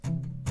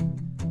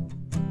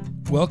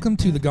Welcome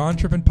to the Gone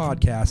Trippin'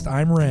 Podcast.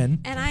 I'm Ren.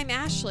 And I'm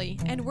Ashley,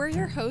 and we're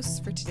your hosts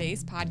for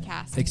today's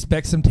podcast.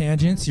 Expect some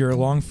tangents. You're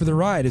along for the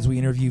ride as we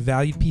interview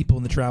valued people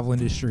in the travel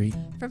industry.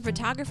 From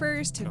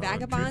photographers to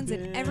vagabonds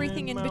and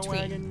everything in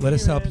between. Let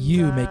us help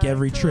you make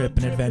every trip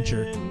an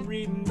adventure.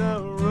 Reading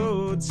the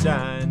road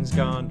signs,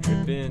 gone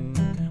tripping.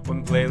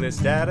 One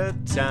playlist at a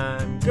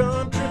time.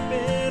 Gone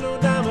tripping,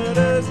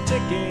 odometer's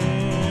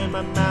ticking.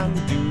 My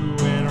Mountain Dew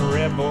and a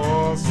Red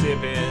Bull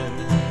sipping.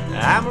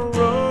 I'm a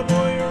road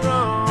warrior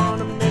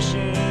on a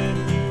mission.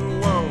 You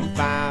won't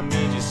find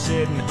me just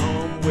sitting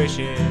home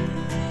wishing.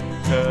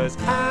 'Cause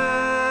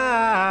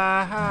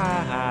I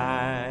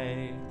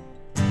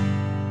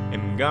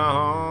am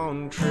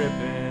gone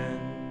tripping.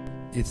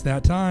 It's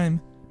that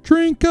time.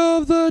 Drink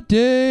of the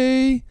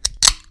day.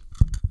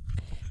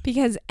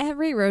 Because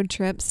every road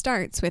trip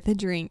starts with a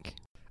drink.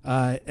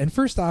 And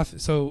first off,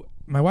 so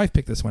my wife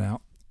picked this one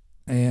out,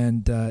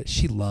 and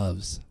she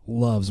loves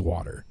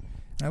water.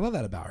 I love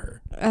that about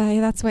her.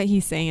 That's what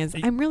he's saying is,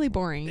 I'm really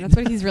boring. That's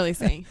what he's really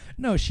saying.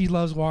 No, she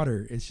loves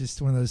water. It's just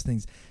one of those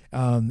things.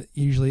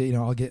 Usually,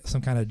 I'll get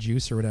some kind of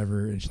juice or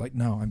whatever, and she's like,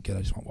 no, I'm good.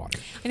 I just want water.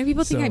 I know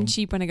people think I'm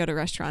cheap when I go to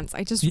restaurants.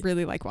 I just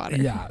really like water.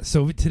 Yeah.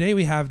 So today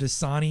we have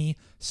Dasani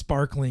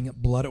Sparkling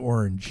Blood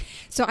Orange.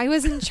 So I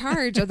was in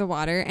charge of the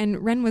water,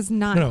 and Ren was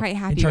not quite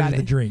happy in charge about of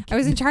it. the drink. I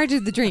was in charge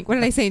of the drink. What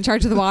did I say? In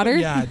charge of the water?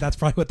 Yeah, that's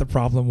probably what the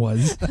problem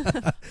was.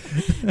 I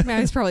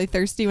was probably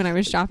thirsty when I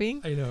was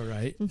shopping. I know,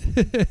 right?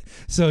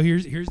 So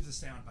here's the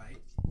sound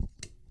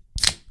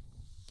bite.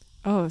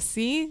 Oh,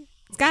 see?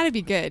 It's got to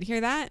be good. Hear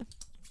that?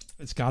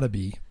 It's got to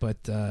be,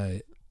 but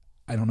I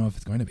don't know if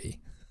it's going to be.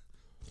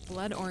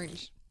 Blood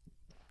orange.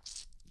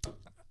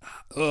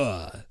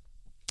 Ugh.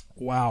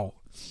 Wow.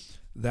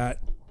 So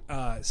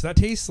that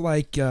tastes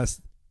like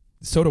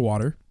soda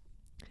water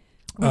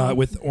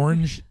with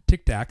orange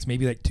Tic Tacs,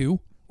 maybe like 2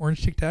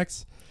 orange Tic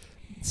Tacs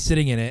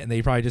sitting in it, and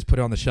they probably just put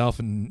it on the shelf,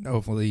 and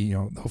hopefully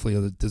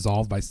it'll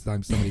dissolve by the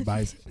time somebody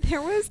buys it.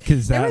 There was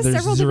there's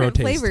several zero different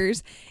taste.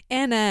 flavors,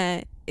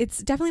 and it's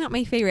definitely not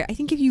my favorite. I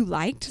think if you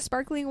liked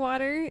sparkling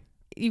water,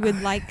 you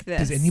would like this.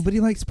 Does anybody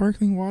like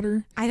sparkling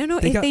water? I don't know.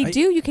 If they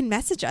do, you can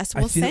message us.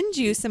 We'll send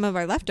you some of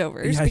our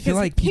leftovers. Yeah, I feel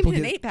like people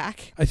get an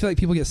 8-pack. I feel like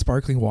people get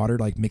sparkling water,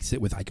 like mix it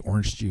with like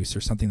orange juice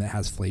or something that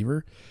has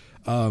flavor.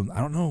 I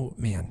don't know,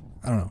 man.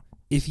 I don't know.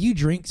 If you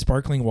drink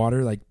sparkling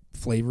water, like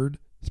flavored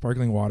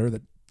sparkling water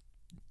that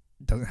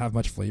doesn't have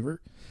much flavor,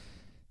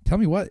 tell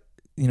me what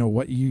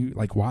you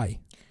like. Why?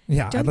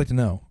 Yeah, I'd like to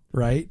know.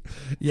 Right?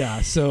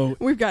 Yeah. So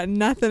we've got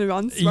nothing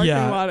about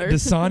sparkling water.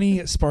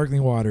 Dasani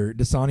sparkling water.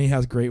 Dasani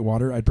has great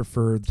water. I'd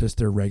prefer just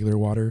their regular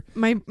water.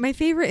 My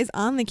favorite is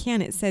on the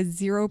can. It says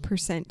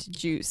 0%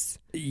 juice.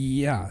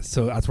 Yeah.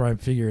 So that's where I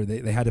figure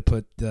they had to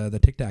put the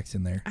Tic Tacs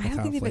in there. I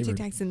don't think they put Tic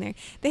Tacs in there.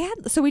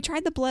 So we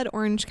tried the blood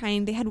orange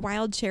kind. They had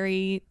wild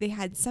cherry. They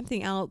had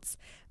something else,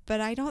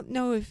 but I don't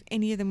know if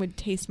any of them would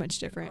taste much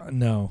different.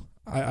 No.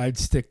 I'd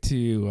stick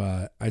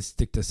to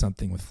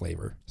something with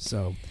flavor.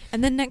 So,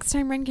 and then next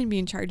time Ren can be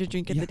in charge of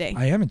drink of the day.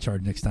 I am in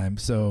charge next time.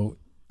 So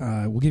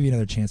we'll give you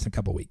another chance in a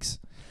couple weeks.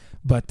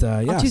 But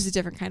I'll choose a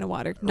different kind of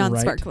water,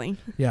 non-sparkling.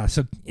 Right. Yeah.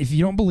 So if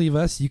you don't believe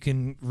us, you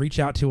can reach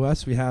out to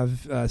us. We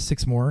have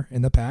 6 more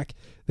in the pack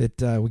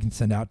that we can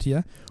send out to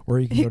you, or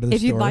you can go to the store.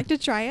 If you'd like to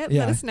try it,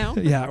 let us know.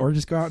 Yeah, or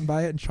just go out and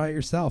buy it and try it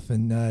yourself.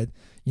 And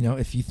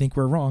if you think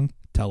we're wrong,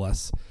 tell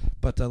us.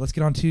 But let's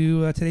get on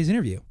to today's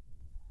interview.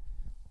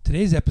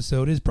 Today's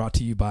episode is brought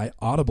to you by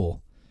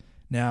Audible.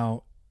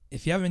 Now,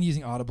 if you haven't been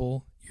using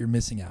Audible, you're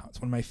missing out. It's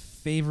one of my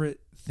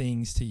favorite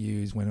things to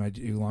use when I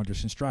do long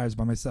distance drives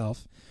by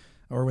myself,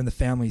 or when the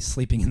family's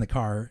sleeping in the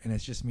car and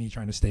it's just me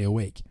trying to stay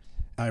awake.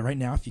 Right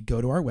now, if you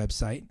go to our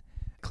website,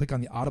 click on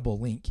the Audible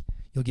link,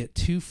 you'll get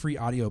 2 free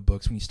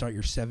audiobooks when you start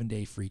your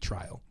 7-day free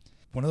trial.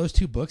 One of those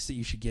 2 books that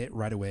you should get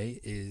right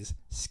away is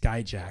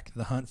Skyjack,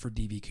 The Hunt for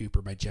D.B.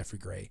 Cooper by Jeffrey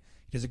Gray.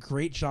 He does a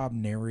great job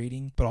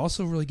narrating, but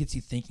also really gets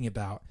you thinking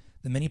about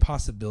the many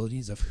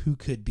possibilities of who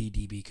could be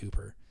D.B.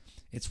 Cooper.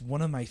 It's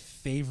one of my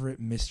favorite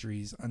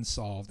mysteries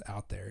unsolved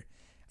out there.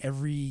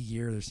 Every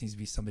year there seems to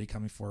be somebody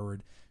coming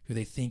forward who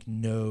they think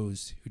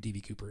knows who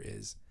D.B. Cooper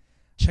is.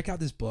 Check out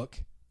this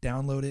book,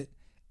 download it,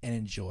 and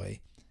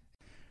enjoy.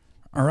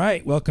 All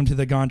right, welcome to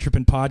the Gone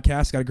Trippin'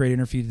 Podcast. Got a great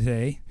interview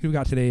today. Who we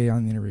got today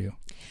on the interview?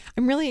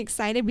 I'm really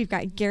excited. We've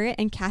got Garrett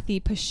and Kathy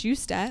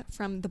Pashusta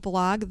from the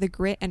blog The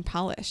Grit and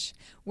Polish.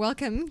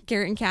 Welcome,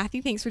 Garrett and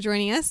Kathy. Thanks for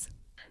joining us.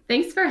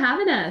 Thanks for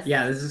having us.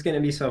 Yeah, this is going to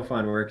be so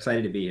fun. We're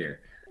excited to be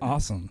here.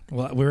 Awesome.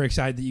 Well, we're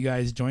excited that you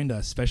guys joined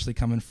us, especially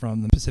coming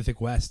from the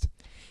Pacific West.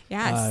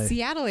 Yeah,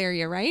 Seattle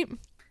area, right?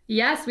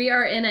 Yes, we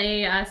are in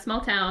a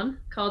small town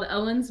called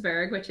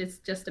Owensburg, which is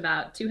just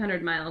about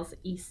 200 miles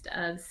east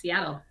of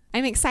Seattle.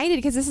 I'm excited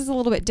because this is a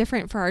little bit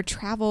different for our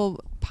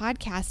travel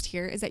podcast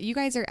here, is that you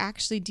guys are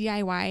actually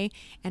DIY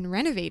and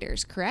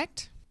renovators,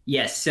 correct?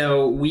 Yes,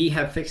 so we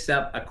have fixed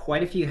up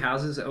quite a few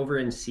houses over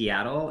in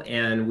Seattle,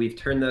 and we've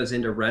turned those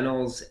into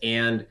rentals,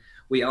 and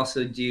we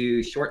also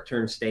do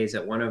short-term stays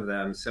at one of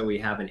them. So we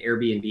have an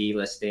Airbnb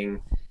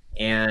listing,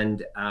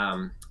 and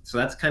so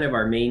that's kind of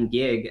our main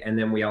gig, and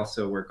then we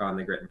also work on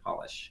the Grit and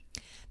Polish.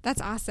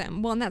 That's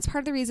awesome. Well, and that's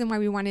part of the reason why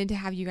we wanted to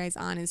have you guys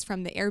on is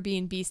from the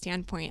Airbnb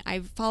standpoint.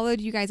 I've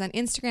followed you guys on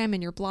Instagram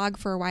and your blog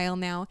for a while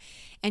now,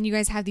 and you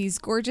guys have these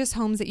gorgeous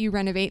homes that you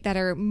renovate that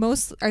are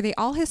they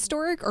all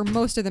historic, or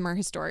most of them are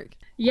historic?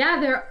 Yeah,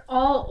 they're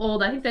all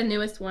old. I think the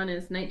newest one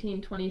is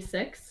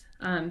 1926.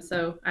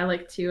 So I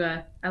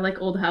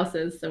like old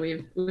houses, so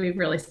we've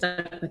really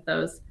stuck with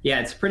those. Yeah,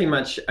 it's pretty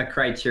much a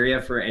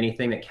criteria for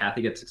anything that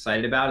Kathy gets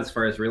excited about as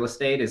far as real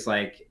estate is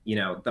like,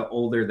 the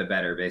older the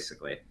better,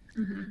 basically.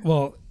 Mm-hmm.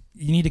 Well,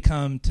 you need to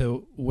come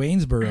to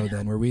Waynesboro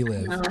then, where we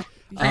live.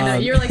 I know.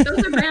 You're like,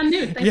 those are brand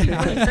new. Thank you.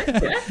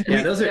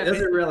 Yeah, those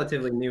are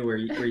relatively new where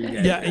you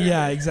guys.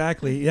 Yeah,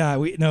 exactly. Yeah,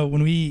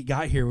 when we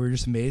got here, we were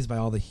just amazed by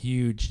all the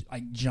huge,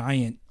 like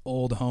giant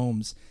old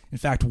homes. In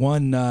fact,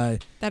 one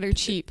that are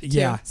cheap. Too,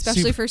 yeah,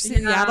 especially for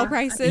Seattle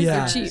prices.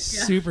 Yeah, they're cheap.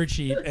 Super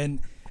cheap. And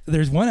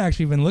there's one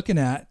actually we've been looking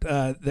at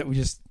that we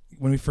just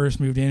when we first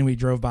moved in, we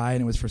drove by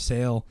and it was for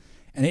sale,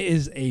 and it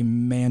is a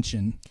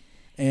mansion.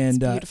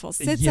 And it's beautiful.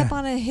 Sits up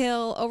on a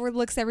hill,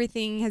 overlooks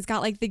everything, has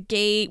got like the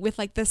gate with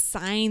like the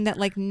sign that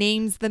like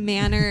names the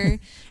manor.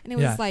 And it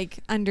was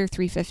like under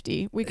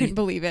 $350. We couldn't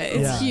believe it.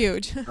 It's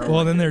huge.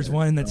 Well, then there's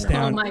one that's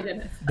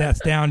that's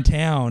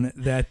downtown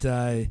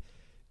that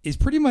is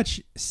pretty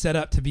much set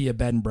up to be a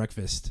bed and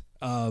breakfast.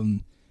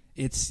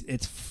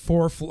 It's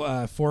four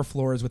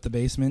floors with the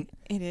basement.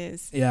 It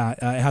is. Yeah,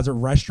 it has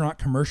a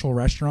commercial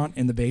restaurant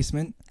in the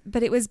basement.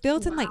 But it was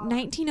built in like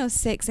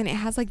 1906, and it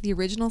has like the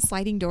original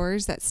sliding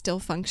doors that still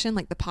function,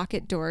 like the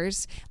pocket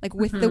doors, like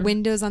with the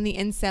windows on the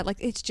inset. Like,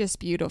 it's just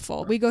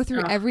beautiful. We go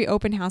through every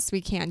open house we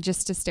can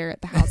just to stare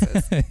at the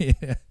houses.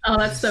 Yeah. Oh,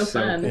 that's so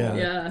fun.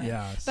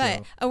 Yeah.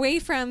 But away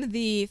from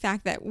the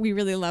fact that we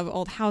really love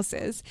old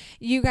houses,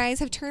 you guys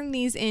have turned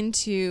these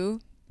into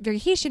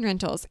vacation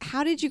rentals.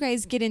 How did you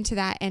guys get into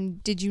that,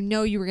 and did you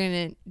know you were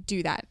going to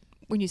do that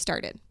when you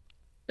started?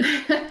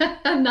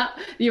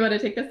 You want to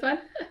take this one?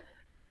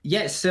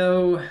 Yeah,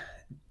 so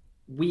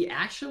we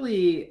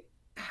actually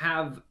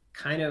have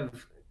kind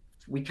of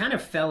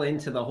fell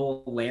into the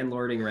whole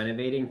landlording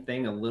renovating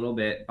thing a little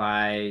bit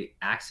by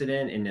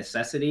accident and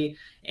necessity.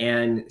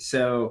 And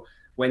so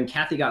when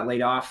Kathy got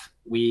laid off,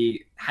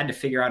 we had to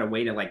figure out a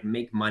way to like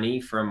make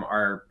money from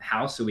our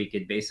house so we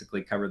could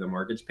basically cover the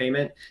mortgage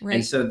payment. Right.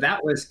 And so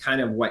that was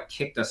kind of what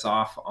kicked us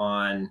off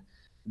on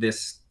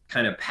this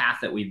kind of path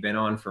that we've been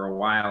on for a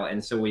while.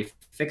 And so we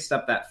fixed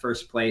up that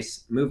first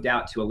place, moved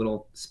out to a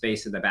little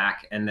space in the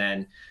back, and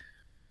then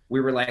we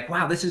were like,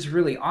 wow, this is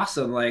really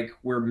awesome. Like,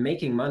 we're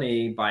making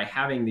money by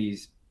having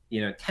these,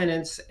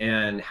 tenants,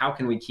 and how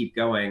can we keep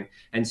going?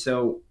 And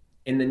so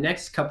in the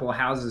next couple of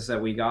houses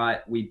that we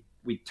got, we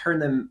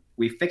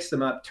fixed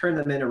them up, turned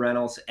them into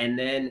rentals. And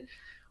then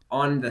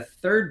on the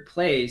third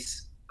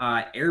place,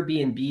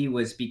 Airbnb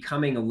was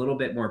becoming a little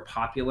bit more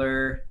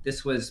popular.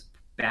 This was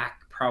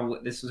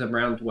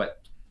around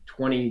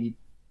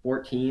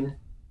 2014?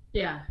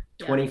 Yeah.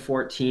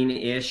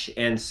 2014-ish.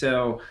 And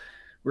so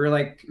we were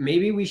like,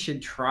 maybe we should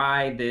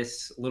try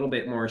this little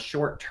bit more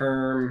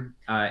short-term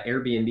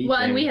Airbnb Well,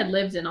 thing. And we had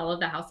lived in all of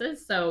the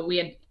houses. So we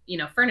had,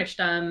 furnished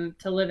them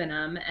to live in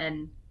them.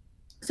 And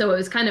so it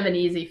was kind of an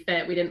easy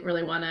fit. We didn't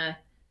really want to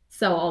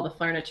sell all the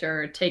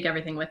furniture or take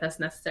everything with us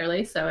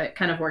necessarily. So it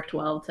kind of worked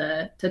well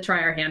to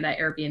try our hand at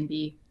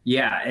Airbnb.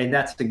 Yeah, and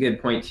that's a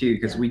good point too,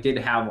 because we did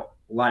have a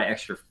lot of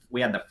extra. We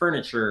had the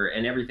furniture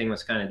and everything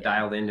was kind of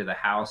dialed into the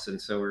house,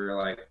 and so we were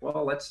like,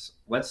 well, let's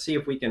see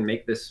if we can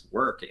make this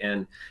work.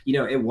 And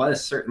it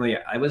was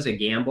a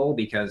gamble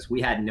because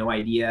we had no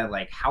idea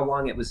like how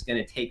long it was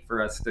going to take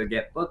for us to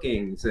get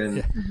bookings,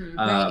 and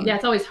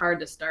it's always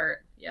hard to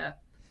start. Yeah,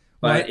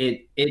 but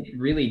it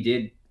really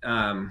did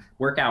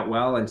work out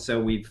well, and so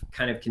we've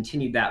kind of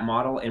continued that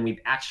model, and we've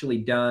actually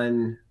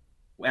done.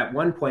 At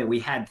one point, we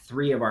had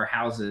 3 of our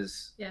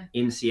houses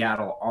in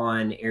Seattle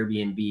on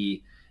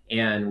Airbnb,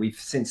 and we've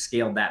since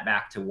scaled that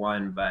back to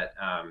 1. But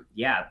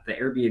the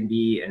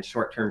Airbnb and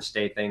short-term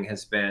stay thing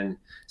has been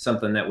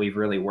something that we've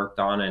really worked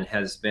on and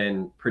has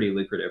been pretty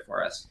lucrative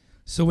for us.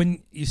 So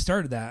when you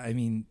started that, I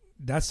mean,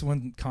 that's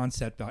one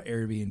concept about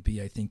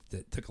Airbnb, I think,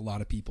 that took a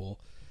lot of people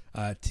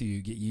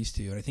to get used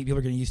to. And I think people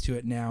are getting used to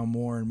it now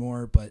more and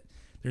more, but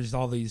there's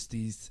all these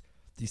things.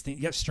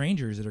 You got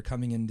strangers that are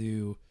coming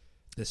into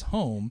this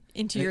home.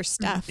 Into your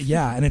stuff.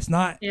 Yeah, and it's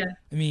not, I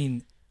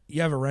mean,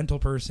 you have a rental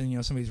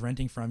person, somebody's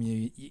renting from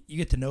you, you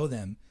get to know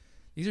them.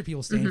 These are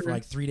people staying for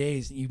like 3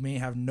 days, and you may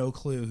have no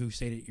clue who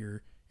stayed at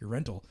your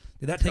rental.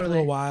 Did that take a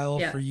little while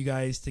for you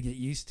guys to get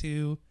used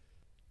to?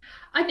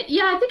 I think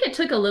it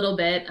took a little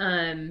bit.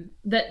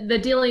 The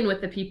dealing with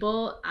the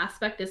people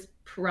aspect is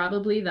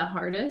probably the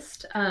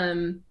hardest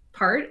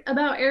part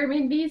about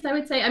Airbnbs, I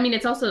would say. I mean,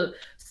 it's also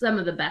some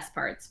of the best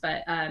parts,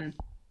 but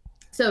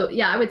so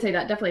I would say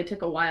that definitely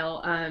took a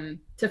while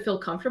to feel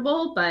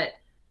comfortable, but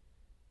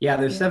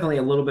there's definitely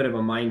a little bit of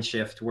a mind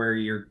shift where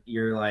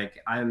you're like,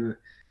 I'm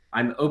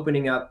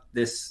opening up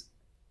this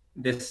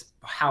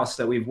house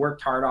that we've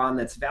worked hard on,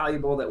 that's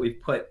valuable, that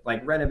we've put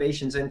like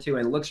renovations into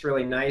and looks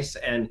really nice.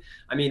 And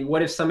I mean,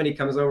 what if somebody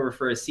comes over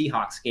for a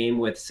Seahawks game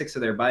with 6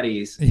 of their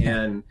buddies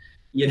and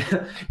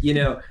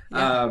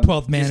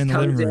 12th man in the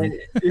living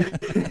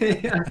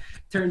room.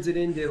 Turns it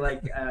into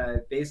like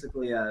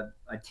basically a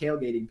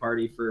tailgating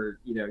party for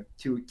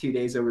 2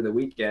 days over the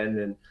weekend,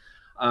 and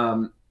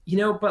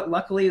but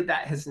luckily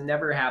that has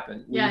never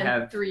happened. We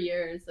have 3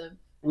 years of.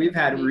 We've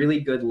had really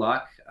good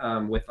luck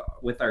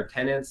with our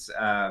tenants.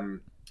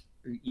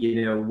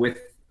 With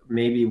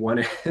maybe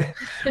one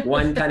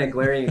kind of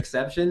glaring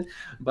exception,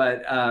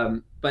 but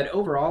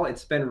overall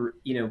it's been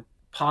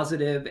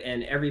positive,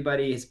 and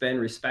everybody has been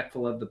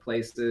respectful of the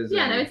places.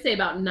 Yeah, and I would say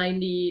about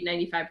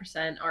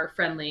 95% are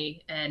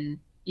friendly and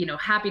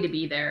happy to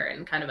be there,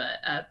 and kind of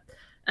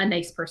a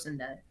nice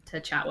person to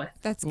chat with.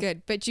 That's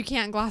good, but you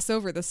can't gloss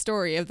over the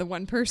story of the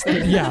one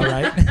person. Yeah,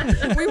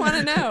 right. We want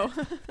to know.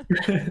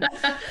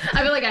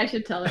 I feel like I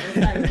should tell it.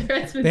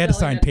 They had to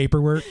sign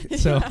paperwork,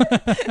 so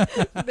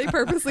they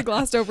purposely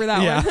glossed over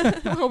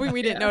that one, hoping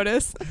we didn't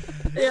notice.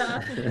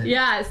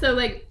 Yeah. So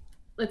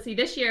let's see.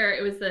 This year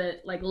it was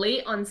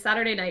late on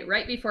Saturday night,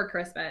 right before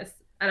Christmas,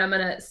 and I'm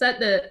gonna set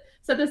the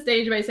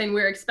stage by saying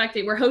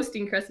we're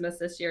hosting Christmas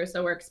this year,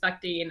 so we're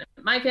expecting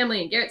my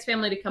family and Garrett's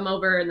family to come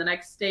over in the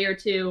next day or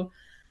two.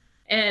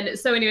 And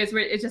so anyways,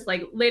 it's just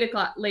like late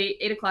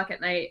 8 o'clock at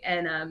night,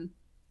 and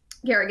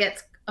Garrett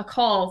gets a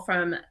call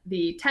from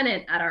the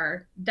tenant at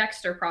our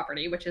Dexter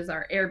property, which is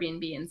our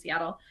Airbnb in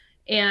Seattle,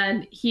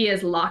 and he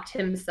has locked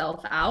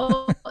himself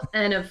out.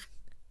 And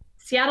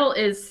Seattle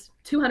is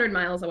 200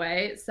 miles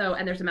away,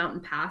 and there's a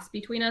mountain pass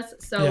between us,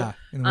 so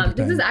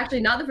this is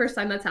actually not the first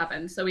time that's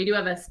happened. So we do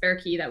have a spare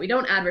key that we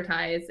don't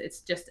advertise,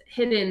 it's just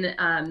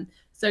hidden.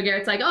 So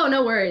Garrett's like, oh,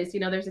 no worries,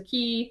 there's a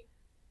key,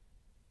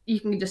 you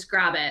can just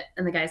grab it.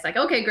 And the guy's like,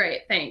 okay,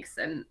 great, thanks.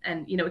 And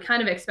we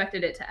kind of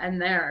expected it to end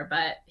there,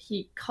 but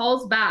he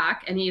calls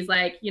back and he's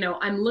like,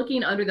 I'm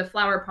looking under the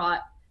flower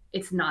pot,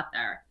 it's not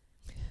there.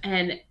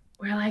 And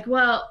we're like,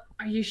 well,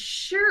 are you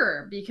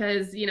sure?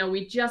 Because,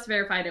 we just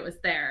verified it was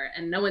there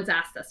and no one's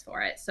asked us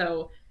for it.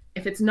 So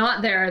if it's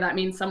not there, that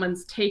means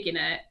someone's taken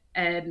it.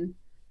 And,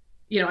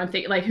 I'm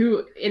thinking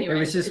who, anyway. It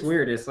was just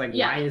weird. It's like,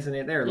 why isn't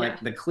it there? Like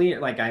the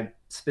cleaner, I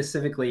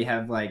specifically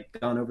have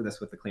gone over this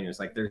with the cleaners.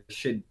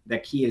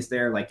 That key is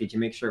there. Did you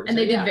make sure it was and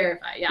there? They did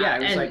verify. Yeah. Yeah.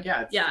 It was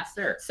it's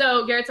there.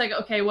 So Garrett's like,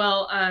 okay,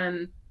 well,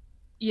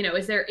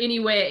 is there any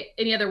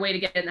other way to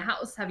get in the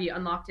house? Have you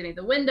unlocked any of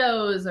the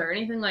windows or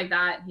anything like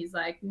that? And he's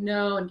like,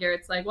 no. And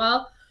Garrett's like,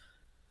 well,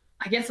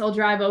 I guess I'll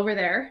drive over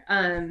there.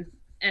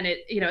 And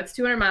it's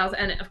 200 miles.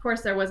 And of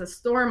course there was a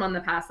storm on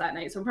the pass that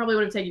night. So it probably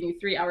would have taken you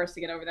 3 hours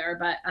to get over there.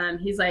 But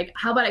he's like,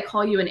 how about I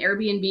call you an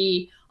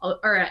Airbnb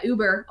or an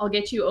Uber? I'll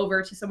get you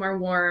over to somewhere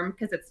warm.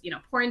 Cause it's,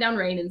 pouring down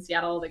rain in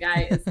Seattle. The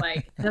guy is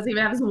doesn't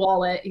even have his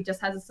wallet. He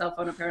just has his cell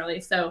phone apparently.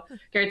 So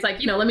Garrett's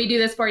like, let me do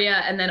this for you.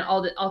 And then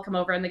I'll come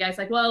over. And the guy's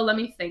like, well, let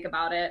me think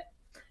about it.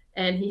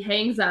 And he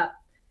hangs up,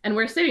 and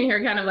we're sitting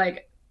here kind of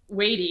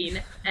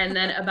waiting. And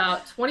then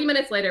about 20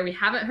 minutes later, we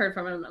haven't heard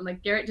from him. I'm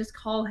like, Garrett, just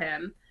call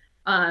him.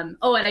 And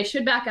I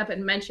should back up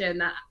and mention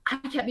that I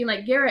kept being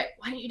like, Garrett,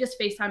 why don't you just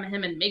FaceTime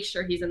him and make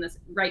sure he's in this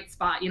right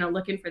spot,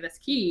 looking for this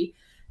key.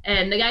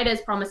 And the guy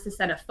does promise to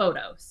send a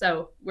photo.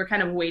 So we're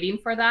kind of waiting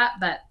for that,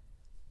 but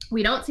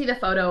we don't see the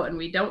photo and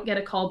we don't get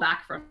a call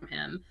back from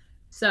him.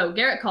 So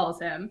Garrett calls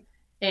him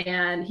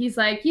and he's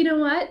like, you know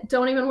what?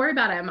 Don't even worry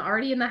about it. I'm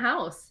already in the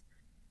house.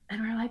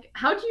 And we're like,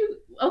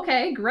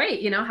 okay,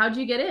 great. How'd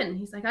you get in?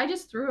 He's like, I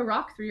just threw a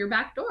rock through your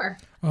back door.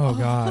 Oh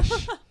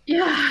gosh.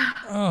 Yeah.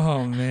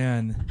 Oh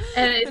man.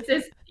 And it's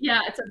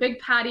it's a big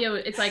patio.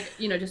 It's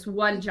just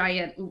one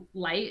giant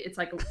light. It's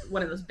like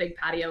one of those big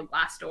patio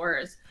glass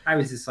doors. I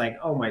was just like,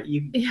 oh my,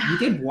 you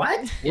did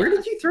what? Where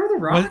did you throw the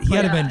rock? Well, he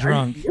had to been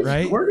drunk,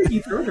 right? Where did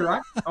you throw the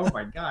rock? Oh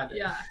my God.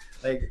 Yeah.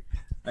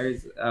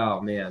 Oh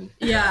man.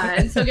 Yeah.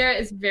 And so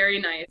Garrett is very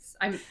nice.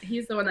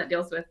 He's the one that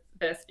deals with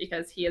this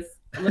because he is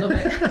a little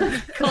bit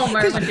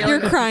calmer.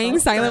 You're crying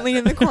silently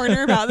in the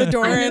corner about the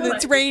door and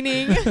it's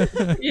raining.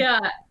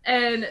 Yeah.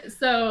 And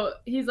so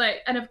he's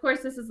like, and of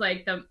course this is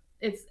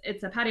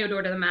it's a patio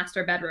door to the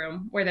master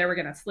bedroom where they were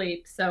going to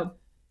sleep. So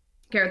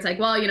Garrett's like,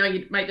 well,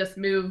 you might just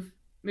move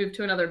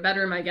to another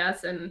bedroom, I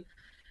guess. And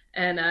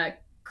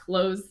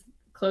close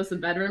the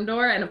bedroom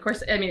door. And of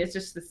course, it's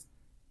just this,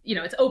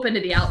 it's open to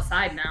the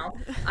outside now.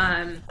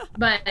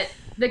 But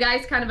the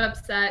guy's kind of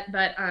upset,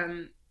 but,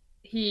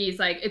 he's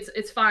like,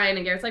 it's fine.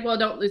 And Garrett's like, well,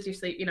 don't lose your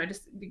sleep,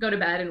 just go to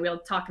bed and we'll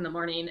talk in the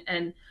morning.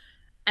 And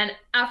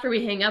after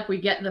we hang up, we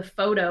get the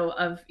photo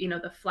of,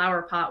 the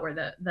flower pot where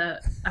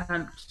the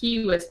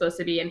key was supposed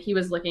to be. And he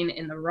was looking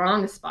in the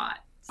wrong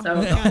spot.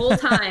 So the whole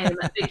time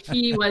the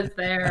key was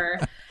there.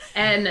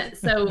 And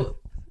so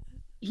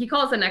he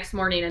calls the next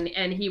morning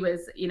and he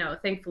was,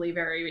 thankfully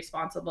very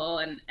responsible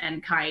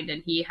and kind.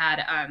 And he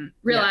had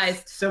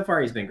realized. Yes, so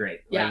far he's been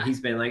great. Yeah. He's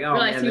been like, oh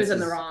realized man, he was in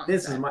the wrong.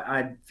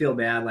 I feel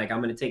bad.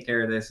 I'm going to take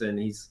care of this. And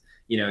he's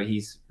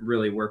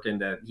really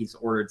he's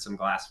ordered some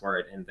glass for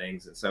it and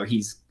things. And so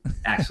he's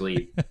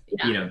actually,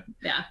 yeah.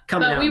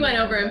 coming out. But we went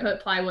over and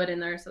put plywood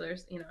in there. So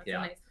there's, it's a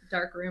nice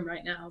dark room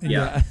right now. But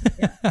yeah.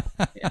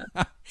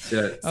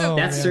 So oh,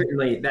 that's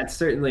certainly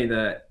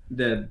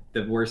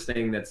the worst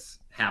thing that's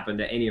happened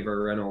to any of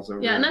our rentals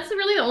over. Yeah, and that's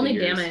really the only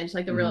years. damage,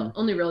 like the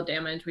only real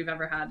damage we've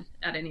ever had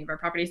at any of our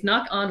properties.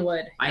 Knock on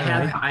wood.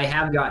 I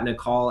have gotten a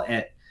call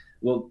at,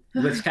 well,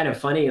 what's kind of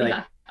funny, like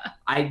Yeah.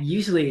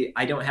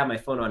 I don't have my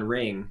phone on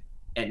ring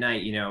at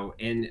night,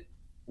 and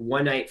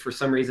one night for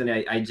some reason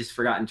I just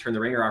forgot and turned the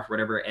ringer off or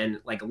whatever, and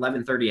like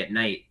 11:30 at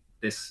night,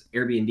 this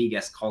Airbnb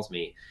guest calls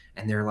me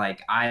and they're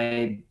like,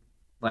 I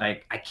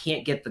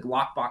can't get the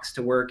lockbox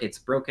to work. It's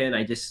broken.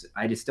 I just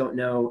don't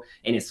know.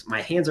 And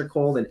my hands are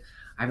cold. And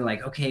I'm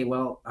like, okay,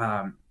 well,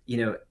 I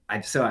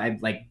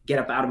like get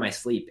up out of my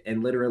sleep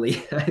and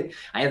literally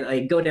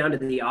I go down to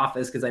the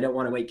office because I don't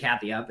want to wake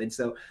Kathy up. And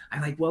so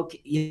I'm like, well, can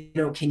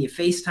you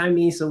FaceTime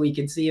me so we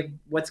can see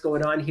what's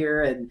going on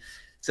here? And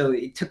so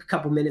it took a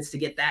couple minutes to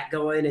get that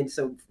going. And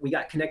so we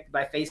got connected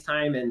by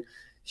FaceTime, and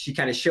she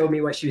kind of showed me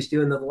what she was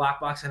doing to the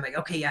lockbox. I'm like,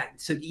 okay, yeah.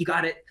 So you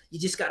got it. You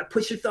just got to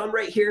push your thumb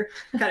right here,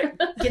 kind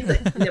of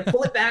get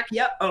pull it back.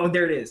 Yep. Oh,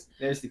 there it is.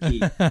 There's the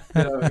key.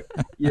 So,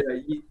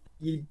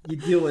 you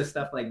deal with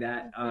stuff like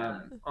that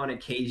on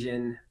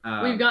occasion.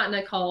 We've gotten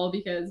a call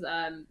because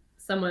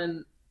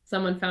someone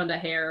found a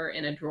hair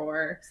in a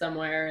drawer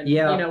somewhere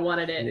and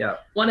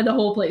wanted the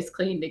whole place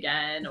cleaned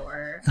again,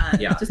 or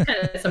just kind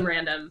of some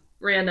random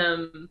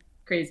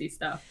crazy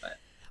stuff. But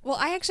Well,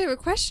 I actually have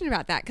a question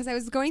about that because I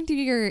was going through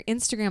your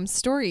Instagram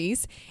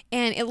stories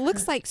and it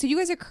looks like, so you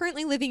guys are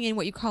currently living in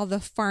what you call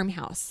the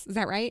farmhouse. Is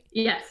that right?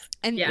 Yes.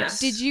 And yes.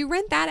 Did you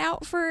rent that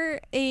out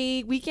for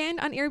a weekend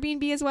on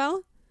Airbnb as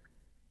well?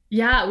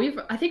 Yeah,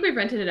 I think we've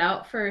rented it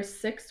out for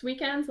 6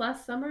 weekends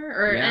last summer,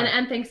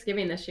 and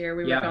Thanksgiving this year.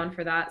 We were gone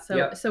for that.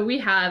 So we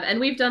have, and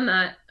we've done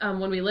that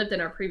when we lived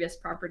in our previous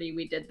property.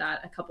 We did that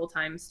a couple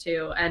times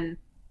too, and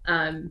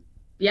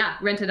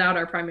rented out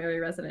our primary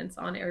residence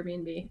on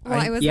Airbnb. Well,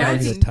 I was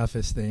laughing. laughing. The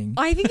toughest thing.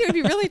 I think it would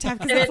be really tough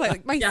because it's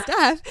like my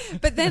stuff.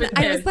 But then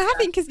I was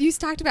laughing because you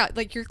talked about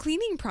like your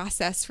cleaning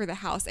process for the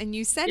house, and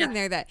you said in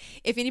there that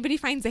if anybody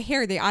finds a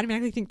hair, they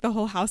automatically think the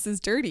whole house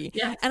is dirty.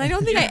 Yes. And I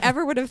don't think I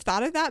ever would have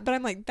thought of that, but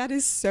I'm like, that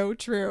is so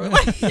true.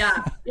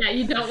 Yeah,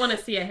 you don't want to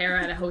see a hair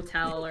at a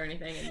hotel or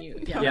anything, and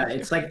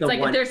it's like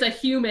if there's a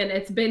human,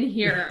 it's been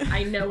here.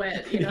 I know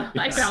it.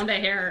 I found a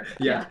hair.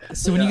 Yeah.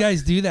 So when you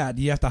guys do that,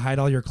 do you have to hide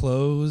all your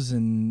clothes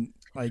and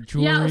like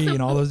jewelry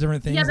and all those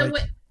different things?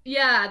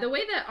 The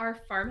way that our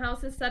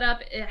farmhouse is set up,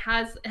 it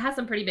has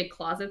some pretty big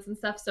closets and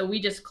stuff. So we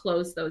just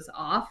close those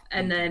off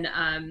and then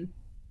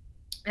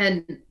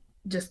and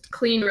just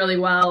clean really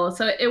well.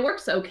 So it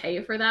works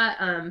okay for that.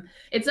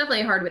 It's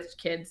definitely hard with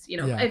kids.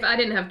 If I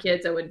didn't have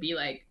kids, it would be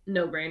like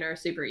no brainer,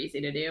 super easy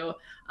to do.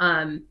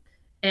 And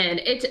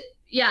it's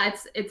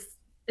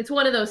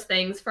one of those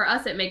things. For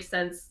us, it makes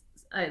sense,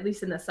 at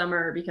least in the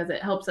summer, because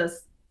it helps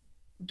us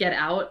get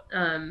out.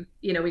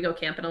 We go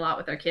camping a lot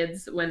with our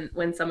kids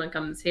when someone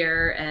comes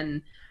here,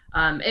 and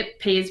it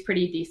pays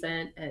pretty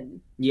decent. And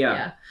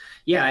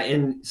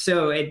and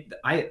so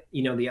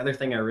the other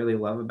thing I really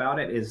love about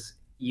it is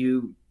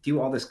you do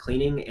all this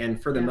cleaning,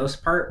 and for the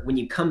most part, when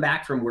you come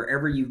back from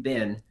wherever you've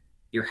been,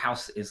 your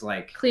house is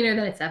like cleaner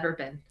than it's ever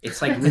been.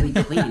 It's like really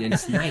clean and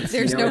it's nice.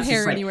 There's no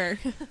hair anywhere.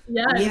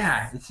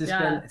 It's just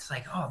been, it's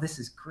like, oh, this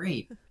is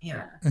great.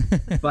 Yeah.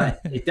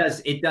 But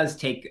it does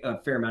take a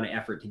fair amount of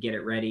effort to get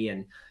it ready.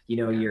 And,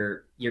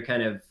 you're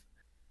kind of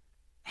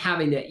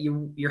having that,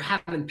 you're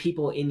having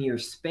people in your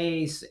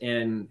space,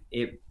 and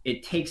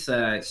it takes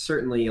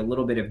certainly a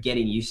little bit of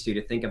getting used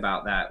to think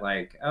about that.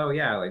 Like, oh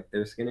yeah, like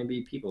there's going to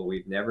be people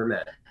we've never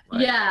met.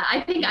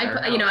 I think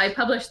I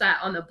published that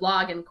on the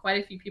blog, and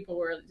quite a few people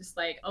were just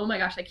like, oh my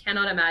gosh, I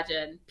cannot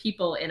imagine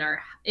people in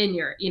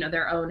your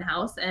their own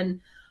house. And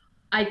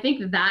I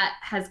think that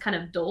has kind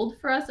of dulled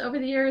for us over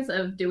the years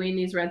of doing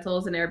these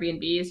rentals and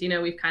Airbnbs.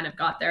 We've kind of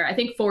got there. I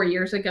think 4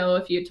 years ago,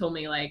 if you told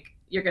me like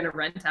you're going to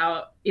rent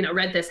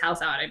this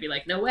house out, I'd be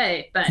like, no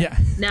way. But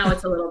now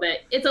it's a little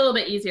bit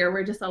easier.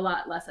 We're just a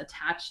lot less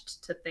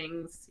attached to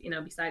things,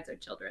 besides our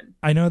children.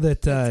 I know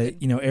that,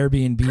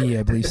 Airbnb,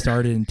 I believe,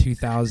 started in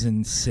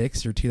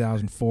 2006 or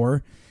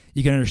 2004.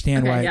 You can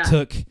understand why it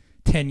took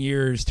 10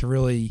 years to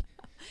really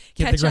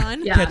catch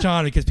on,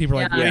 because people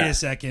are like, wait a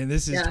second,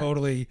 this is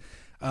totally,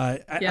 I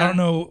don't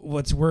know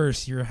what's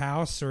worse, your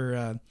house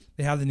or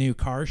they have the new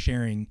car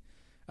sharing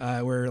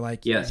where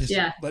like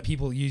let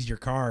people use your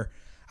car.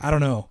 I don't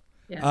know.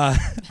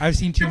 I've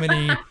seen too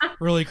many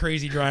really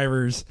crazy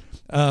drivers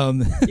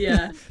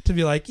to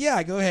be like,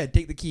 go ahead,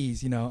 take the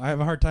keys. I have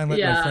a hard time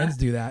letting my friends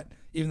do that,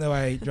 even though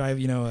I drive,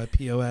 a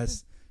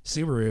POS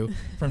Subaru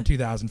from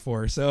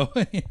 2004. So,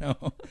 But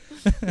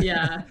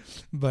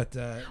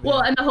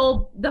and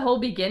the whole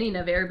beginning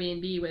of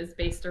Airbnb was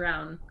based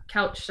around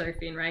couch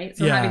surfing, right?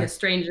 So having a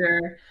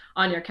stranger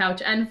on your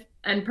couch,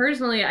 and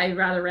personally, I'd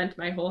rather rent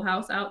my whole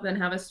house out than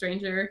have a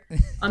stranger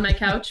on my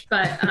couch.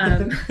 But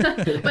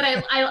but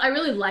I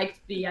really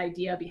liked the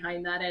idea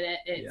behind that, and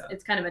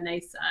it's kind of a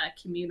nice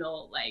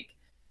communal, like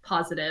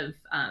positive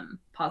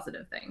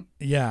thing.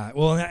 Yeah,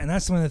 well, and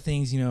that's one of the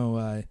things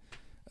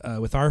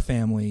with our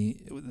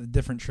family, the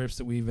different trips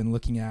that we've been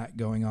looking at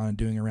going on and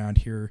doing around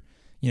here,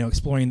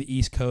 exploring the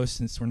East Coast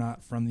since we're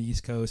not from the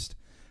East Coast.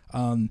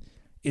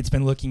 it's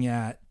been looking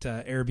at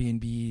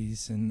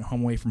Airbnbs and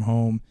home away from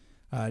home,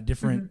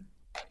 different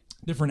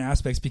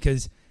aspects,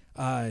 because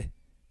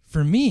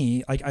for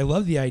me, like, I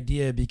love the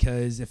idea,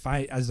 because if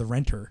I, as a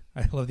renter,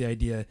 I love the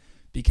idea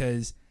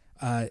because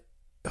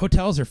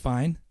hotels are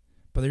fine,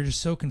 but they're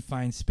just so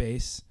confined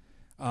space.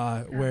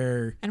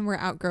 Where and we're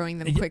outgrowing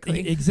them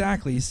quickly.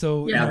 Exactly.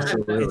 So Yeah,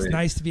 absolutely. it's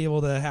nice to be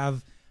able to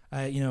have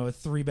a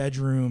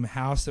 3-bedroom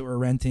house that we're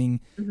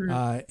renting,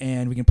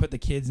 and we can put the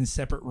kids in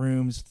separate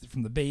rooms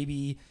from the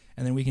baby,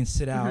 and then we can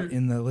sit out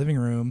in the living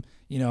room,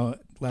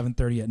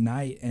 11:30 at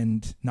night,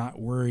 and not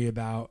worry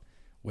about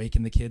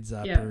waking the kids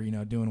up or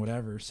doing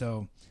whatever.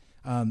 So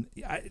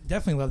I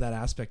definitely love that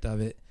aspect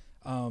of it.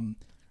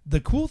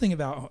 The cool thing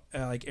about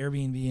like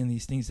Airbnb and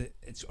these things that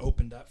it's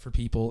opened up for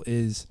people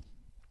is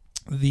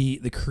the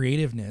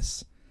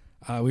creativeness.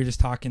 We were just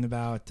talking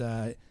about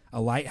a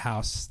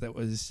lighthouse that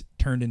was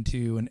turned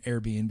into an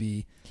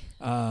Airbnb,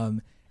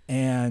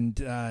 and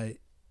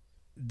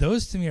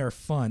those to me are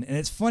fun. And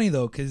it's funny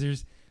though, because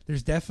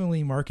there's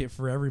definitely market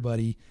for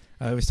everybody.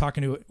 We were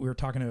talking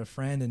to a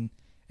friend,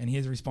 and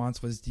his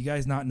response was, "Do you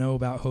guys not know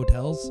about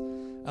hotels?"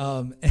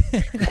 And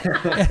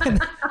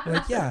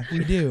like, yeah,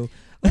 we do.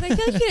 But I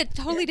feel like you get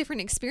a totally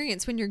different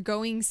experience when you're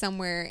going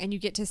somewhere and you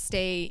get to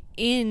stay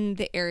in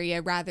the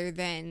area rather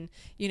than,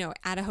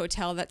 at a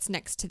hotel that's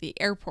next to the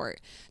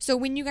airport. So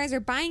when you guys are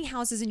buying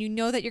houses and you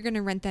know that you're going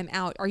to rent them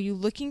out, are you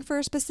looking for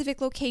a specific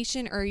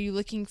location, or are you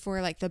looking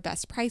for like the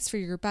best price for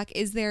your buck?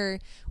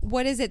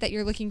 What is it that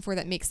you're looking for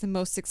that makes the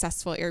most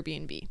successful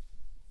Airbnb?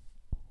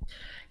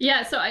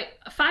 Yeah, so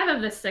 5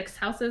 of the 6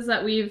 houses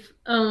that we've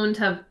owned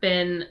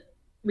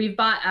we've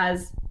bought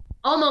as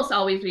almost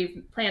always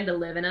we've planned to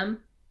live in them.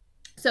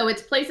 So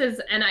it's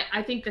places, and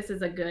I think this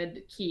is a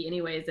good key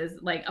anyways,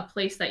 is like a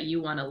place that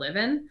you want to live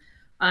in.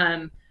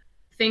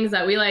 Things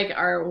that we like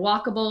are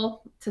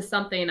walkable to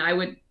something. I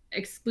would,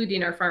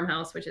 excluding our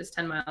farmhouse, which is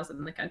 10 miles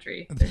in the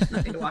country. There's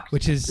nothing to walk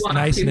which is walk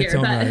nice to in its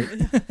here,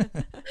 own but,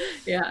 right.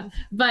 yeah.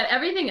 But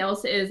everything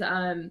else is,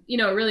 a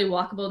really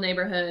walkable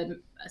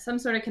neighborhood, some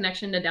sort of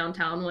connection to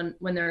downtown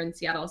when they're in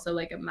Seattle. So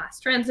like a mass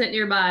transit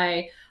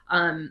nearby.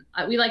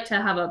 We like to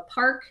have a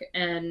park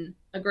and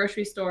a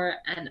grocery store,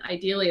 and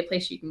ideally a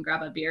place you can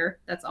grab a beer.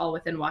 That's all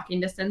within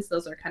walking distance.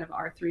 Those are kind of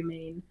our 3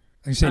 main.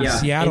 You said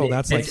Seattle,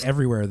 that's like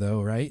everywhere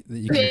though, right? That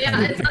you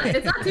can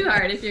it's not too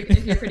hard if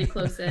you're pretty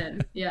close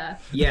in. Yeah.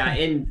 Yeah,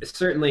 and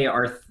certainly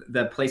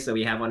the place that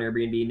we have on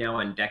Airbnb now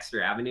on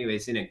Dexter Avenue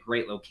is in a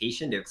great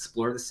location to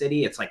explore the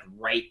city. It's like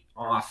right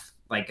off,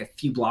 like a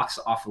few blocks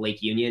off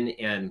Lake Union,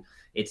 and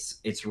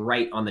it's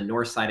right on the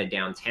north side of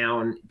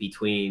downtown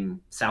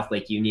between South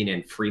Lake Union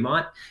and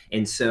Fremont.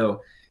 And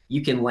so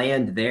you can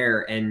land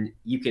there, and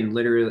you can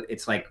literally,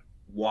 it's like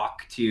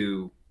walk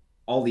to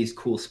all these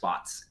cool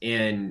spots,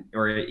 and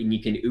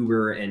you can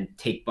Uber and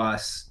take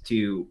bus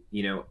to,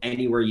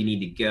 anywhere you need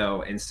to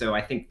go. And so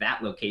I think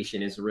that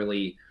location is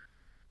really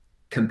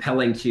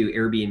compelling to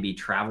Airbnb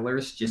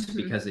travelers just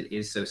because it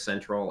is so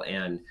central,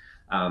 and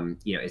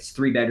it's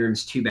 3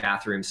 bedrooms, 2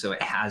 bathrooms. So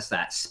it has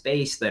that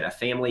space that a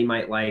family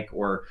might like,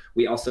 or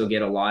we also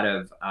get a lot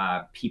of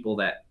people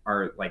that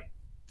are like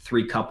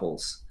 3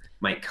 couples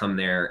might come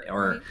there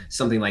or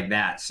something like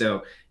that.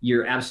 So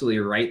you're absolutely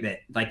right that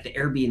like the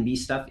Airbnb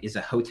stuff is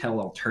a hotel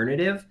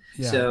alternative.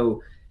 Yeah.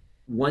 So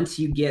once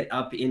you get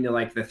up into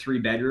like the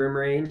 3-bedroom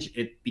range,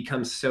 it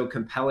becomes so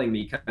compelling,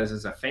 because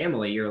as a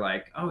family, you're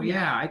like, oh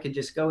yeah, I could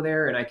just go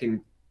there and I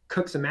can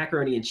cook some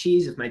macaroni and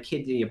cheese if my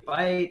kid need a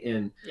bite.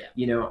 And,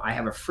 I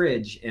have a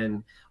fridge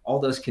and all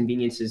those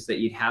conveniences that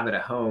you'd have at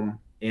a home.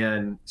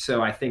 And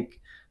so I think,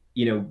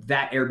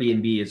 that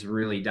Airbnb is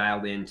really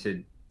dialed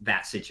into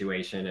that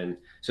situation. And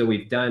so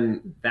we've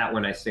done that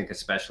one, I think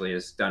especially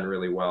has done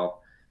really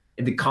well.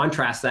 And to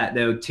contrast that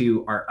though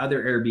to our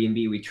other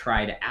Airbnb we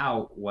tried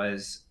out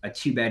was a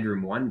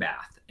 2-bedroom,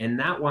 1-bath. And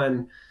that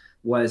one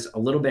was a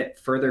little bit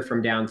further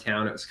from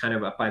downtown. It was kind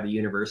of up by the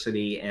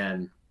university,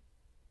 and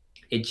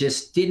it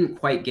just didn't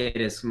quite get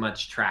as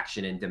much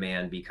traction and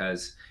demand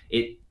because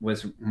it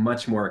was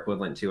much more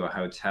equivalent to a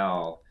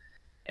hotel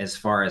as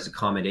far as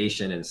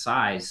accommodation and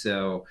size.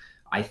 So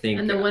I think,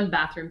 and the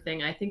 1-bathroom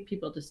thing, I think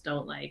people just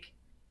don't like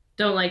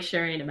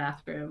sharing a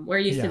bathroom. We're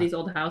used to these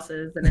old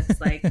houses, and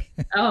it's like,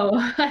 oh,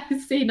 I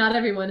see, not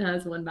everyone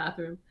has 1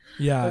 bathroom.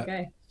 Yeah.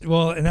 Okay.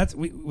 Well, and that's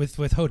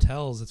with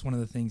hotels. It's one of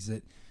the things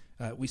that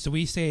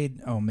we stayed.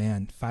 Oh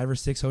man, 5 or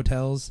 6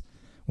 hotels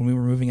when we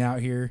were moving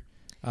out here.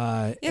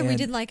 We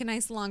did like a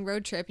nice long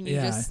road trip, and you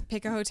just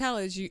pick a hotel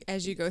as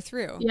you go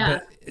through.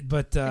 Yeah.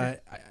 But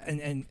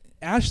and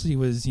Ashley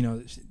was,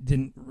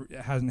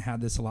 hasn't had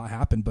this a lot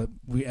happen, but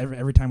we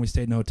every time we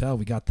stayed in a hotel,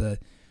 we got the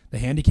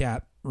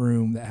handicap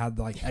room that had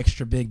like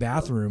extra big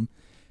bathroom,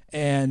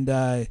 and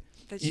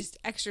that's just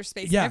extra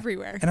space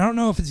everywhere. And I don't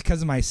know if it's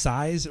because of my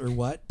size or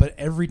what, but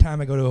every time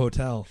I go to a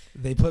hotel,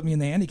 they put me in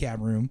the handicap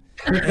room,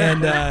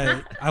 and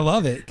I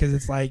love it because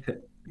it's like,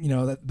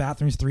 that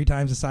bathroom's 3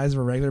 times the size of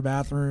a regular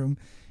bathroom.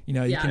 You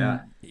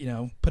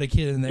put a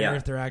kid in there Yeah.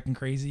 if they're acting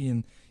crazy,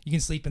 and you can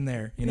sleep in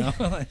there,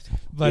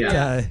 but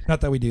Yeah.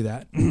 not that we do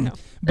that. No.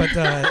 But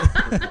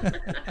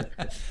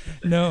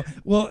no.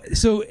 Well,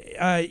 so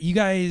you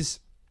guys,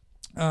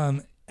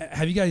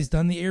 have you guys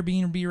done the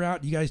Airbnb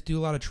route? You guys do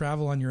a lot of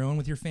travel on your own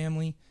with your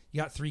family?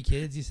 You got 3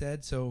 kids, you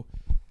said. So,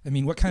 I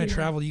mean, what kind of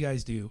travel do you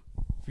guys do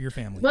for your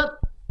family? Well,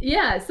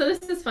 yeah, so this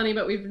is funny,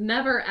 but we've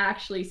never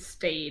actually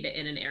stayed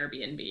in an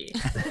Airbnb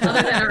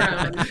other than our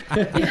own.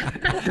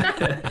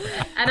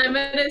 And I'm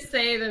going to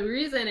say the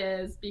reason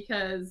is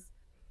because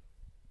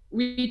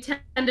we tend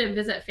to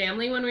visit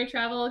family when we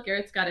travel.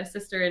 Garrett's got a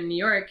sister in New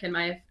York, and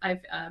I have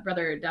a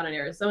brother down in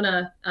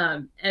Arizona.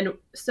 And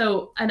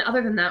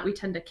other than that, we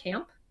tend to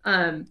camp.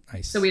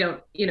 Nice. So we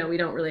don't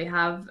really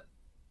have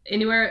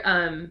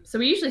anywhere. So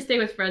we usually stay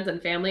with friends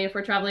and family if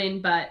we're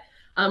traveling, but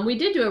we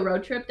did do a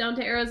road trip down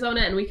to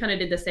Arizona, and we kind of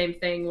did the same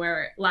thing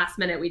where last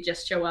minute we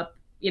just show up,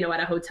 at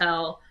a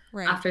hotel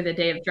after the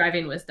day of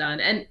driving was done.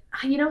 And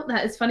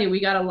that is funny. We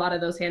got a lot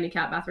of those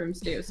handicap bathrooms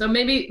too. So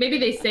maybe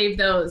they saved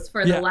those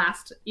for the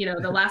last,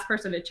 the last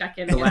person to check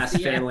in. The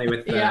last family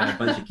with a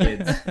bunch of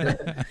kids.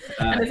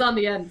 And it's on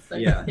the end, so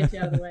get you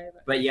out of the way.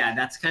 But yeah,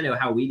 that's kind of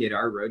how we did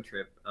our road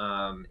trip.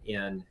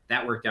 And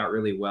that worked out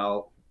really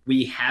well.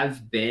 We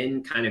have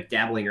been kind of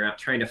dabbling around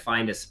trying to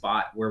find a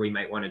spot where we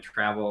might want to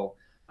travel.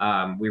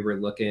 We were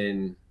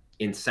looking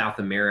in South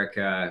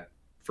America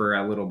for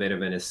a little bit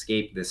of an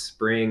escape this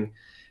spring.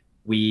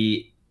 If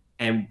we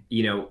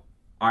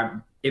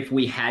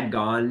had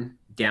gone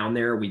down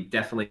there, we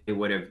definitely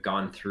would have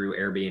gone through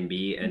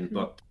Airbnb and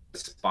booked a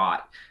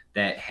spot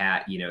that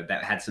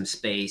had some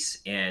space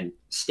and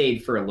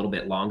stayed for a little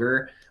bit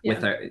longer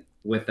with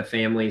the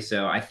family.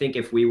 So I think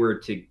if we were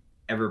to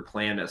ever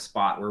plan a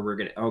spot where we're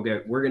gonna not be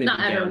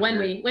ever down when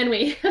here,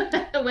 we do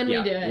it when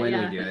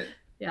we do it.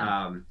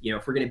 Yeah.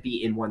 If we're going to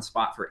be in one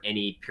spot for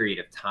any period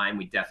of time,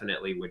 we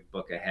definitely would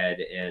book ahead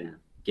and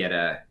get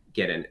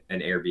an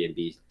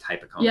Airbnb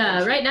type of accommodation.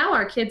 Yeah. Right now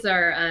our kids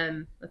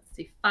are,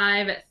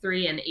 5,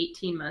 3, and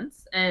 18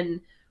 months.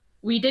 And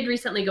we did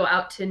recently go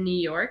out to New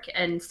York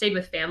and stayed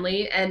with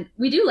family. And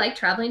we do like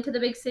traveling to the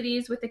big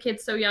cities with the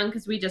kids so young,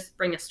 because we just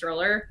bring a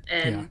stroller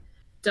and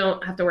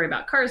don't have to worry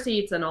about car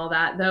seats and all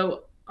that.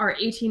 Though our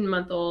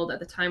 18-month-old at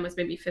the time was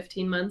maybe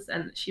 15 months,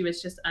 and she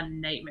was just a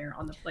nightmare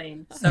on the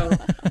plane. So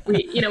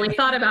we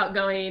thought about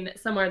going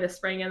somewhere this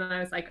spring, and then I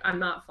was like, I'm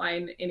not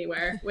flying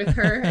anywhere with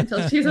her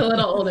until she's a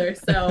little older.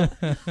 So,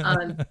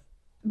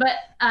 but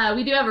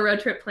we do have a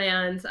road trip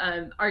planned.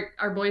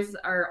 Our boys,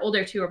 our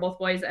older 2 are both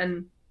boys,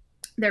 and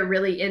they're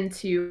really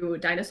into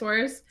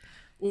dinosaurs,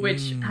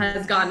 which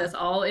has gotten us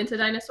all into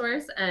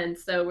dinosaurs. And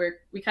so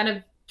we kind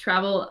of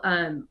travel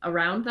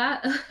around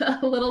that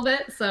a little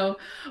bit. So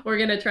we're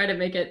gonna try to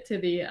make it to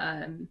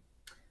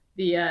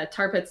the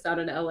tar pits down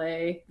in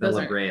LA. The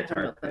La Brea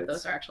tar pits.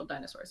 Those are actual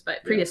dinosaurs,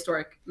 but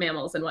prehistoric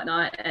mammals and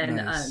whatnot.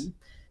 And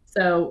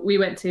so we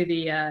went to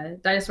the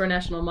Dinosaur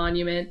National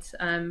Monument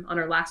on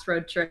our last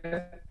road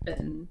trip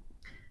and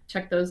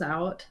checked those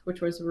out, which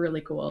was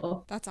really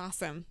cool. That's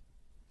awesome.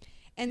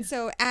 And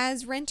so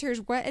as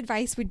renters, what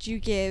advice would you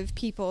give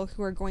people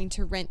who are going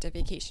to rent a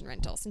vacation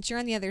rental? Since you're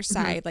on the other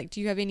side,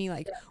 do you have any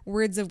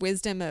words of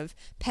wisdom of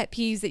pet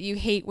peeves that you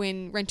hate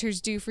when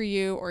renters do for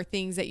you, or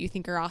things that you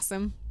think are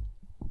awesome?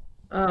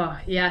 Oh,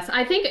 yes.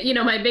 I think,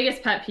 my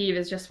biggest pet peeve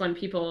is just when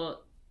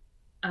people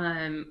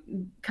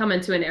come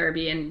into an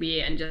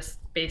Airbnb and just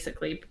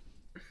basically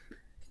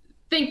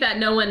think that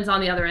no one's on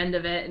the other end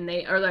of it, and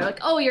they're like,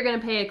 oh, you're going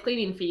to pay a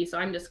cleaning fee, so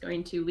I'm just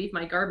going to leave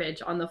my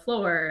garbage on the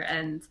floor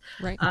and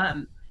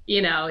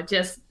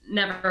just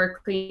never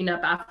clean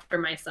up after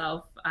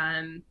myself,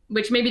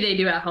 which maybe they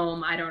do at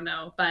home, I don't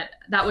know, but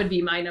that would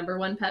be my number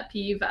one pet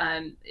peeve,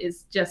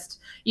 is just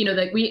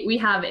that we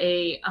have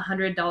a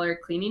 $100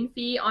 cleaning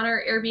fee on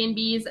our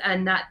Airbnbs,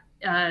 and that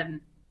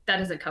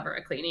doesn't cover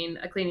a cleaning.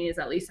 A cleaning is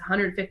at least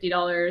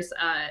 $150,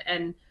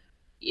 and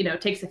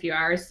takes a few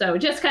hours. So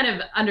just kind of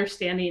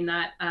understanding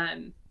that,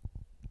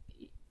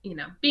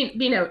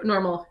 being a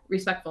normal,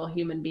 respectful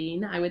human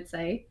being, I would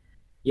say.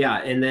 Yeah.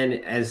 And then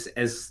as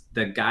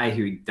the guy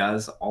who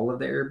does all of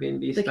the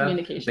Airbnb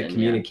stuff, the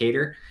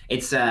communicator,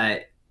 it's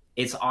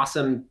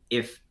awesome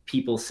if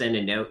people send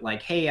a note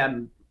like, hey,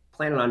 I'm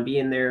planning on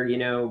being there,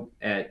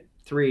 at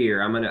 3,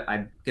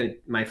 or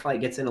my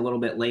flight gets in a little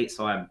bit late,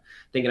 so I'm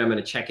thinking I'm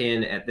going to check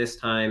in at this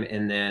time.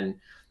 And then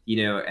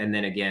and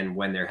then again,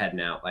 when they're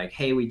heading out, like,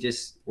 hey,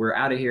 we're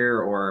out of here,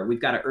 or we've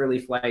got an early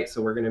flight,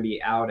 so we're going to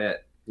be out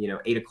at,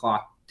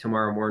 8:00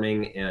 tomorrow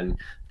morning. And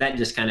that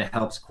just kind of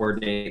helps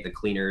coordinate the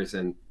cleaners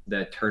and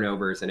the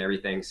turnovers and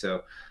everything.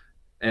 So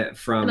and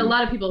a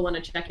lot of people want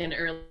to check in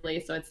early,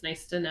 so it's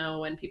nice to know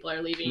when people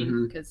are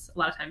leaving, because a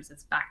lot of times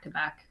it's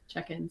back-to-back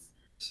check-ins.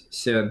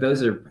 So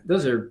those are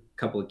a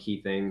couple of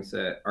key things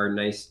that are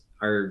nice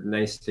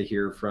to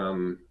hear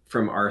from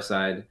our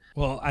side.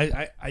 Well,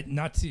 I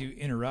not to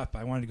interrupt,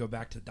 I wanted to go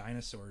back to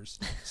dinosaurs.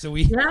 So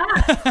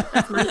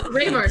that's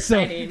way more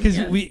exciting. Because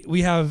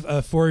we have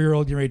a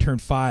 4-year-old getting ready to turn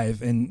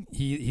 5, and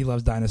he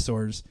loves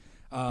dinosaurs.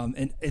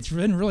 And it's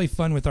been really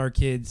fun with our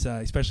kids,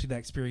 especially that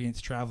experience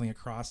traveling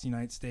across the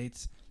United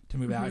States to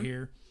move out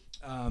here,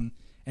 and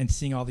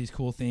seeing all these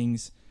cool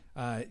things.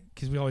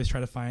 Because we always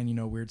try to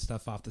find, weird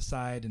stuff off the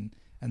side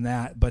and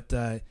that. But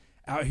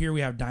out here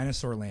we have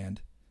Dinosaur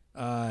Land.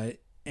 So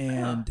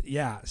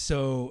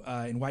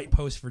in White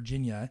Post,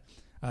 Virginia,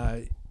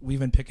 we've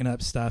been picking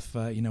up stuff,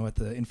 at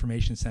the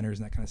information centers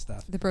and that kind of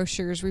stuff. The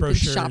brochures. We've been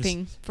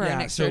shopping for our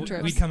next road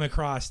trips. We come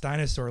across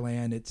Dinosaur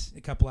Land. It's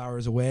a couple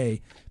hours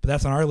away, but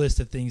that's on our list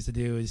of things to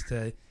do is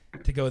to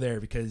go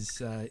there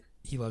because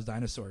he loves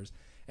dinosaurs.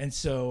 And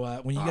so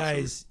when you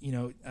guys,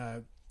 when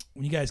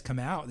you guys come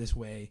out this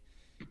way,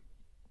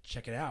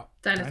 check it out.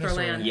 Dinosaur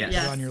Land. Yes.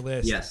 It's on your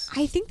list. Yes.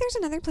 I think there's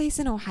another place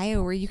in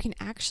Ohio where you can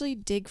actually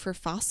dig for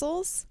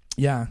fossils.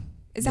 Yeah.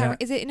 Is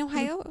it in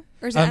Ohio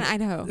or is it in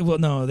Idaho? Well,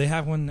 no, they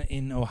have one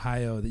in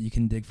Ohio that you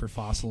can dig for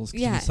fossils.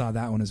 Yeah. We saw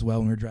that one as well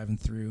when we were driving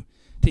through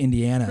to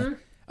Indiana.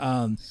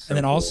 And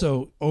then cool.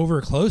 also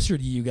over closer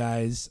to you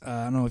guys,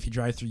 I don't know if you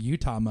drive through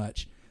Utah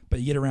much, but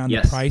you get around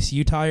Yes. the Price,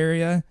 Utah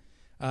area.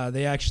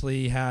 They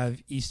actually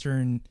have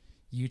Eastern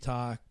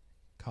Utah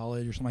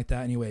College or something like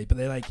that anyway, but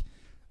they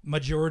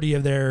majority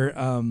of their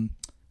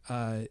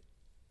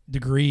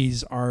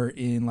degrees are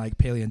in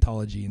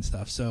paleontology and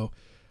stuff. So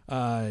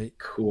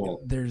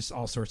Cool. There's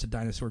all sorts of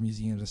dinosaur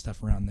museums and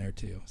stuff around there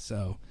too.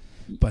 So,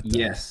 but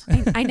Yes.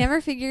 I never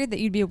figured that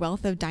you'd be a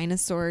wealth of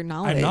dinosaur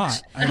knowledge. I'm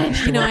not. I'm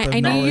just a wealth of I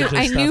knowledge of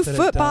I knew stuff that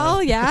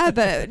football,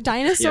 but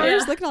dinosaurs.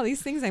 Yeah. Look at all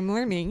these things I'm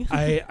learning.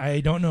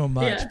 I don't know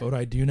much, Yeah. but what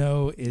I do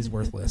know is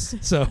worthless.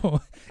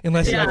 So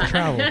unless you like to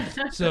travel.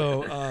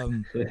 So,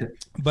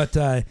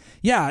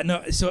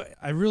 so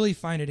I really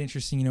find it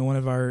interesting. One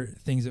of our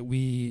things that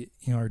we,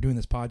 are doing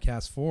this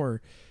podcast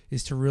for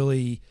is to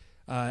really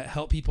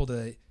help people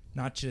to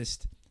not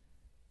just,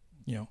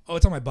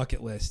 it's on my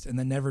bucket list and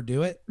then never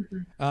do it.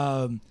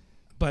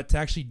 But to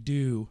actually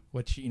do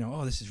what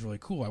this is really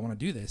cool. I want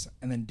to do this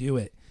and then do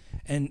it.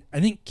 And I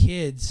think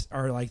kids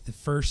are the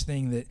first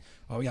thing that,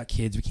 we got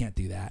kids, we can't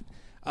do that.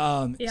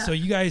 So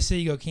you guys say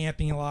you go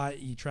camping a lot,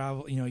 you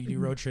travel, you do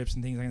road trips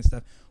and things like that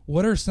stuff.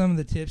 What are some of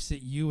the tips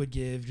that you would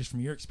give just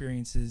from your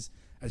experiences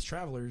as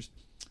travelers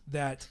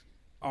that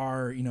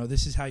are,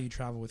 this is how you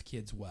travel with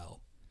kids well?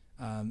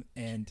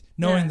 And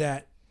knowing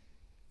that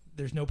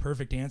there's no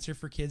perfect answer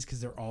for kids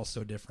because they're all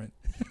so different.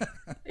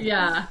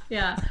 Yeah.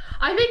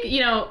 I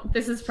think,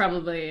 this is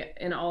probably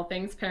in all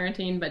things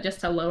parenting, but just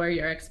to lower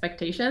your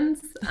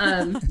expectations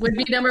would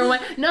be number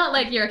one.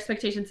 Not your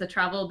expectations to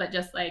travel, but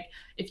just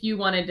if you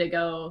wanted to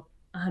go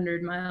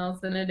 100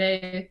 miles in a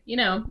day,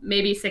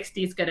 maybe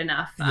 60 is good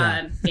enough.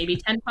 Yeah. Maybe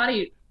 10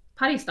 potty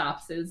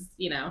stops is,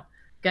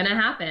 going to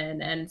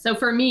happen. And so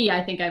for me,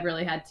 I think I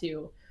really had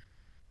to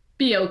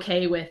be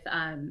okay with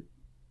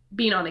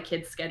being on a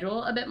kid's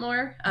schedule a bit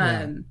more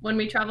when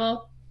we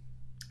travel.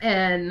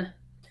 And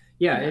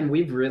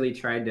we've really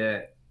tried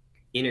to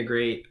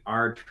integrate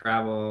our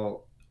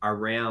travel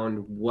around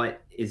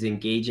what is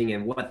engaging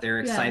and what they're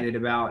excited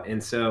about.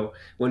 And so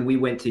when we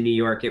went to New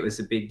York, it was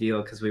a big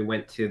deal because we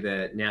went to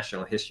the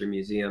National History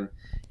Museum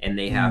and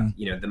they have,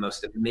 the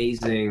most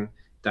amazing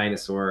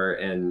dinosaur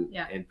and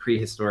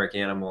prehistoric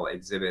animal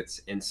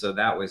exhibits. And so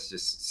that was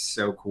just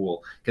so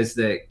cool because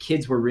the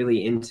kids were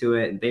really into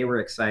it and they were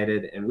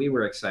excited and we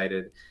were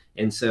excited.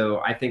 And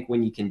so I think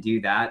when you can do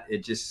that,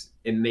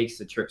 it makes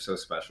the trip so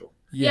special.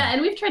 Yeah.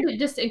 And we've tried to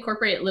just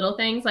incorporate little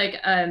things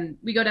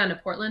we go down to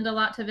Portland a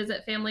lot to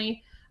visit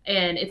family,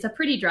 and it's a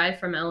pretty drive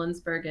from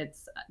Ellensburg.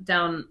 It's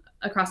down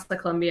across the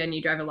Columbia and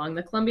you drive along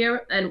the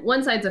Columbia, and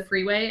one side's a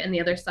freeway and the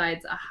other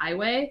side's a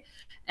highway.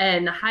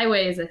 And the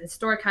highway is a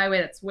historic highway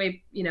that's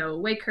way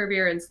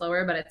curvier and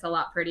slower, but it's a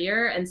lot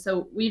prettier. And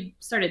so we've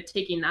started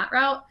taking that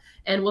route,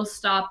 and we'll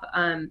stop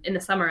in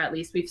the summer, at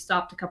least. We've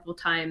stopped a couple of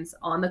times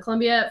on the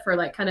Columbia for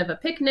kind of a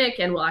picnic,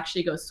 and we'll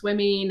actually go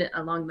swimming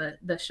along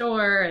the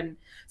shore. And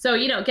so,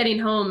 getting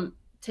home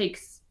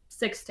takes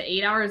 6 to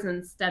 8 hours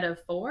instead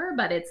of 4,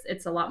 but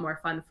it's a lot more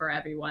fun for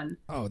everyone.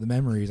 Oh, the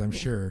memories, I'm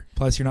sure.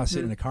 Plus, you're not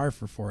sitting in a car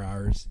for 4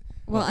 hours.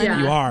 Well,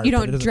 you are. You but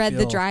it don't doesn't dread the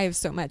feel- drive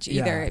so much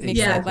either. It makes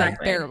Yeah, it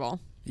exactly. bearable.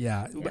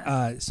 Yeah.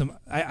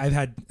 I've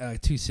had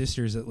 2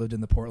 sisters that lived in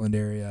the Portland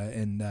area,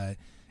 and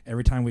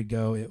every time we'd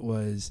go, it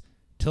was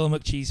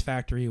Tillamook Cheese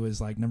Factory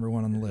was number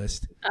 1 on the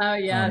list. Oh,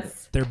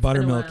 yes. Their been a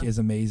buttermilk while. is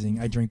amazing.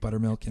 I drink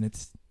buttermilk, and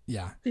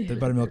the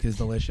buttermilk is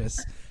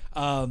delicious.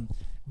 And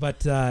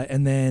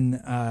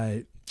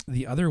then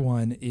the other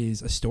one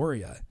is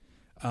Astoria.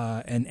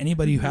 And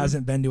anybody who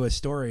hasn't been to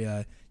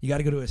Astoria, you got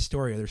to go to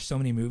Astoria. There's so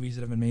many movies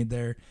that have been made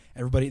there.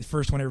 The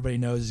first one everybody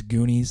knows is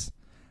Goonies.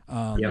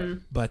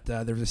 But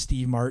there was a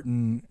Steve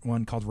Martin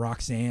one called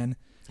Roxanne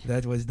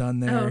that was done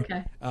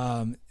there.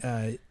 Oh,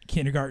 okay.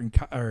 Kindergarten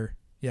Cop. Oh,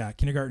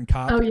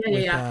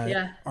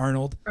 yeah.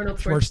 Arnold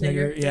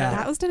Schwarzenegger. Yeah.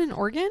 That was done in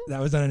Oregon?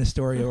 That was done in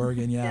Astoria,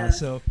 Oregon. Yeah. Yeah.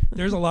 So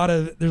there's a lot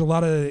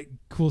of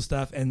cool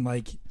stuff, and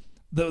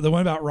the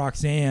one about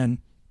Roxanne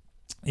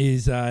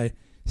is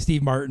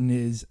Steve Martin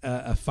is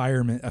a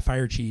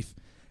fire chief,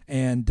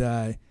 and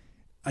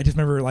I just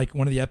remember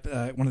one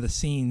of the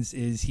scenes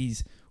is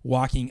he's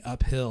walking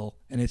uphill,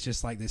 and it's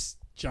just this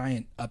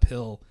giant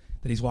uphill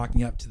that he's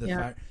walking up to the Yeah.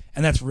 fire.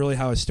 And that's really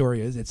how his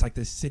story is. It's like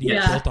this city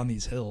Yeah. built on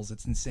these hills.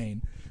 It's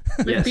insane.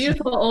 With Yes.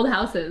 beautiful old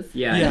houses.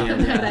 Yeah, Yeah. yeah.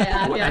 That I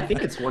add, Well, yeah. I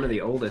think it's one of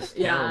the oldest.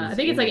 Yeah, towns I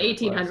think it's in like the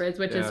Northwest. 1800s,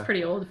 which is Yeah.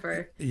 pretty old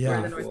for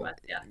Yeah. the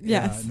Northwest. Yeah.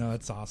 Yes. Yeah, no,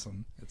 it's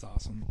awesome. It's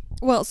awesome.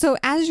 Well, so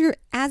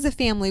as a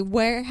family,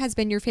 where has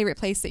been your favorite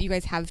place that you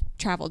guys have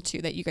traveled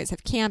to, that you guys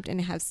have camped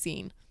and have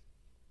seen?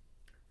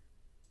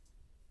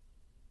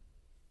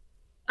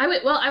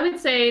 I would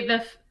say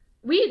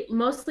we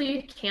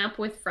mostly camp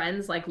with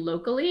friends like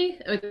locally.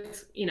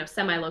 It's,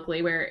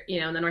 semi-locally, where,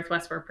 in the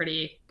Northwest, we're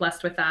pretty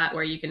blessed with that,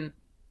 where you can,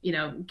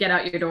 get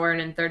out your door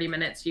and in 30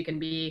 minutes you can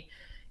be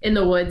in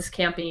the woods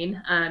camping.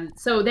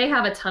 So they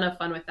have a ton of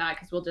fun with that,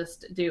 because we'll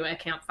just do a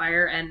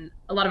campfire, and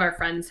a lot of our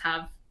friends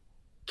have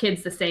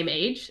kids the same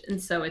age.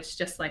 And so it's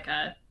just like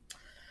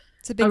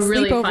It's a big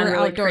really sleepover fun,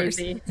 really outdoors.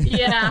 crazy.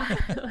 Yeah.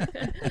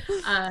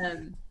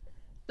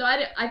 So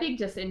I think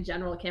just in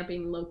general,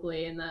 camping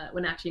locally in the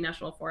Wenatchee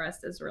National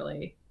Forest is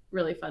really,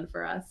 really fun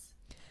for us.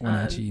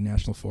 Wenatchee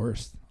National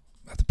Forest.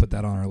 I have to put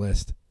that on our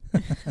list.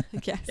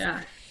 Yes.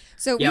 Yeah.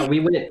 So Yeah,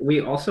 we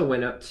also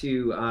went up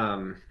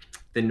to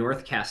the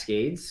North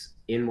Cascades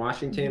in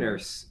Washington.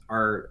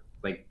 Are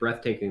like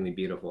breathtakingly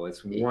beautiful.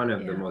 It's one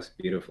of the most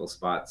beautiful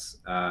spots.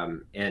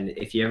 And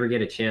if you ever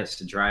get a chance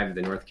to drive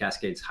the North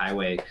Cascades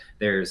Highway,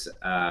 there's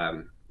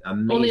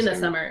amazing, Only in the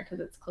summer, because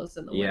it's close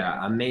in the winter.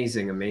 yeah,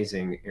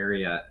 amazing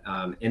area.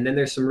 And then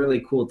there's some really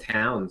cool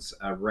towns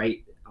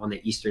right on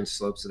the eastern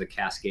slopes of the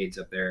Cascades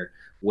up there,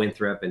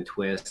 Winthrop and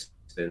Twisp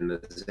and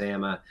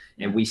Mazama.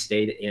 And we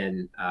stayed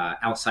in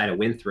outside of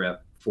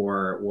Winthrop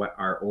for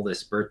our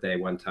oldest birthday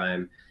one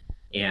time,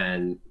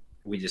 and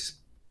we just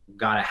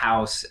got a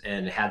house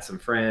and had some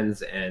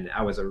friends, and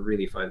that was a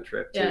really fun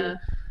trip too. Yeah.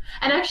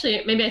 And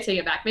actually, maybe I take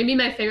it back. Maybe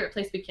my favorite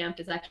place we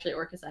camped is actually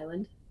Orcas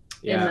Island.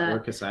 Yeah,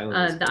 Orcas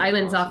Island. The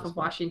islands off of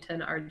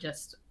Washington are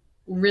just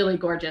really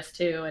gorgeous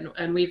too,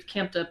 and we've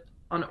camped up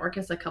on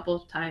Orcas a couple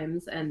of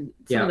times, and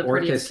some of the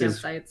prettiest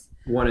campsites.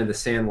 One of the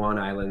San Juan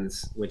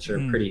Islands, which are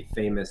pretty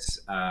famous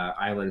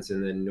islands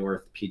in the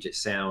North Puget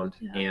Sound,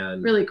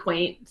 and really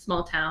quaint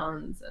small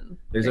towns. And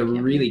there's a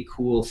really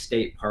cool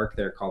state park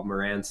there called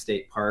Moran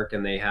State Park,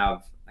 and they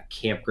have a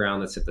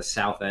campground that's at the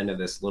south end of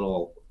this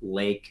little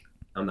lake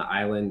on the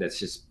island that's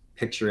just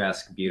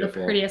picturesque,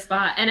 beautiful. The prettiest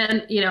spot. And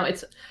then,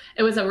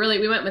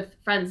 we went with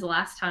friends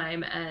last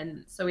time,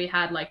 and so we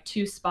had like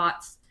 2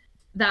 spots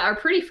that are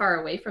pretty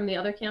far away from the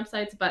other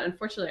campsites, but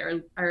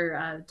unfortunately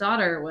our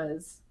daughter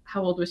was,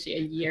 how old was she? A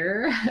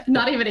year?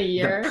 Not even a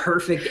year. The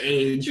perfect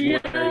age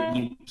where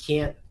you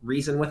can't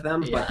reason with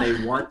them, but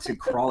they want to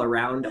crawl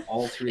around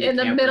all through in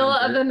the middle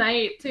of the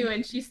night too,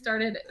 and she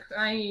started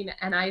crying,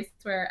 and I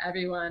swear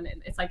everyone,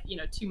 and it's like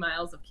 2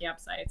 miles of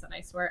campsites, and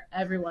I swear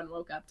everyone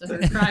woke up to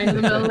her crying in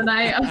the middle of the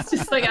night. I was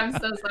just like, I'm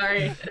so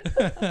sorry.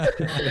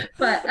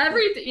 But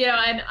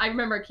and I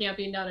remember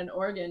camping down in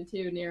Oregon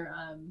too, near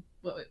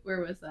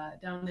where was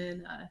that? Down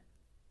in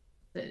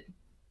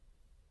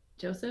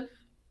Joseph,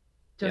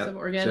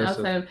 Oregon,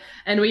 outside of,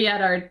 and we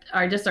had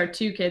our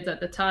 2 kids at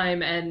the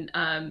time, and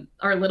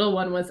our little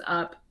one was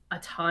up a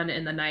ton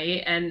in the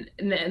night, and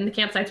the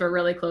campsites were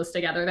really close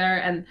together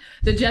there, and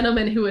the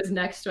gentleman who was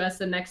next to us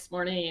the next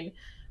morning,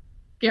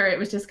 Garrett,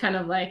 was just kind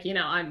of like,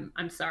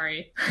 I'm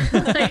sorry.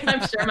 Like,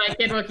 I'm sure my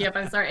kid woke you up,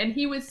 I'm sorry. And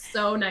he was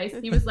so nice.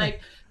 He was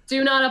like,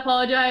 do not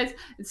apologize.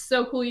 It's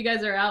so cool you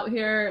guys are out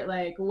here.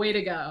 Like, way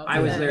to go. I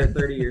was there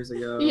 30 years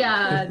ago.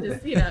 Yeah,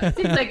 just, it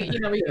seems like,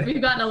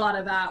 we've gotten a lot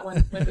of that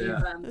when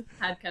we've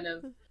had kind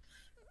of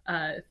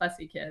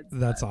fussy kids.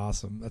 That's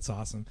awesome. That's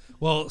awesome.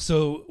 Well,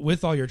 so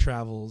with all your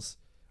travels,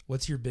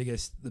 what's the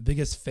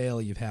biggest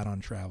fail you've had on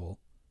travel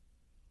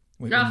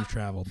when you've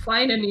traveled?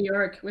 Flying to New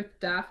York with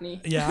Daphne.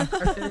 Yeah. Our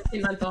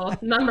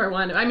 15-month-old. Number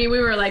one. I mean,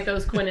 we were like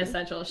those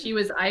quintessential. She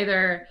was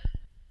either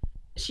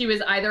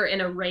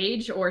in a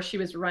rage or she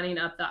was running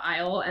up the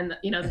aisle, and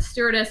the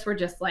stewardess were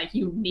just like,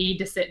 you need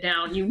to sit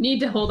down, you need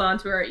to hold on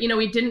to her.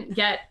 We didn't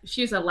get,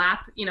 she's a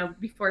lap,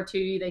 before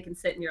 2 they can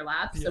sit in your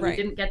lap, so we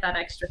didn't get that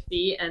extra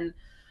fee,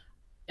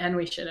 and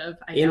we should have,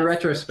 I guess. In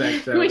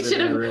retrospect, we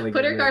should have really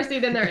put her car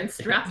seat in there and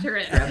strapped her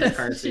in. Grabbed the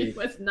car seat. She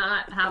was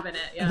not having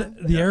it. Yeah.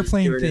 The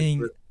airplane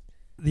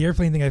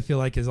thing I feel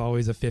like is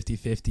always a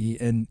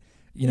 50-50, and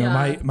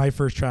my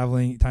first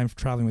traveling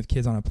with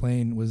kids on a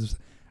plane was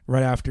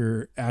right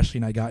after Ashley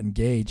and I got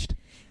engaged.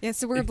 Yeah,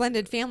 so we're a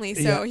blended family.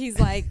 So he's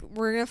like,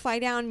 we're going to fly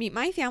down and meet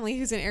my family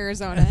who's in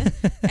Arizona,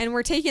 and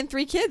we're taking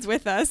 3 kids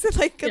with us.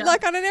 Like, good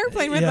luck on an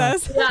airplane with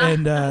us. Yeah.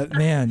 And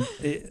man,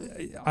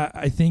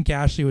 I think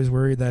Ashley was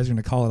worried that I was going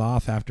to call it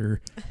off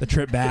after the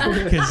trip back,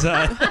 because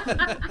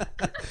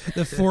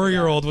the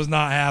 4-year-old was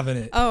not having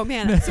it. Oh,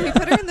 man. So we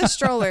put her in the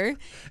stroller,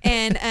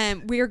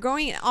 and we were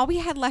going, all we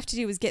had left to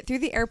do was get through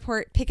the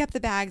airport, pick up the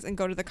bags, and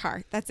go to the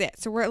car. That's it.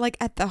 So we're like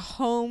at the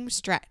home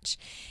stretch.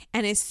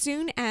 And as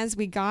soon as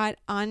we got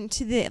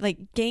onto the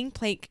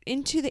gangplank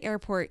into the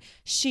airport,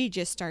 she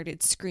just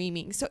started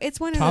screaming. So it's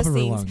one of Top those of her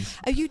things.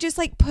 lungs. You just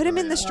put him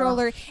in the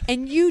stroller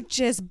and you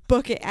just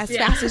book it as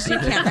fast as you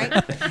can,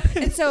 right?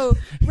 And so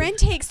Ren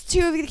takes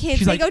two of the kids.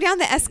 She's they go down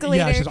the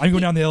escalator. Yeah, I'm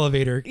going down the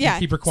elevator. Yeah,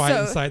 Keep her quiet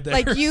so, inside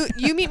there.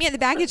 You meet me at the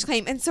baggage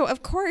claim, and so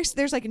of course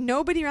there's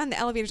nobody around the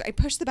elevators. I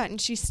push the button,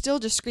 she's still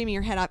just screaming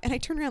her head off, and I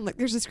turn around,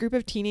 there's this group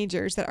of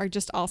teenagers that are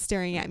just all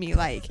staring at me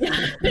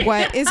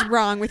what is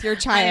wrong with your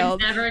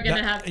child? I'm never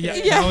gonna have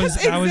kids. that was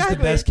the exactly.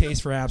 best case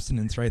for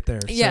abstinence right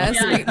there. So. Yes,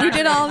 Yeah. we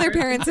did all their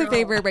parents a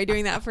favor by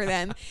doing that for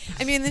them.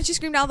 I mean, then she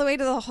screamed all the way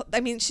to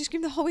she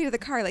screamed the whole way to the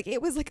car.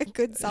 It was a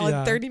good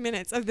solid 30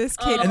 minutes of this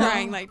kid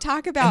crying.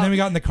 Talk about. And then we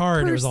got in the car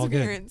and it was all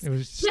good. perseverance. It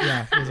was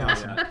it was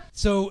awesome.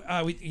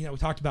 So we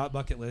talked about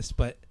bucket list,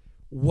 but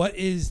what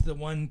is the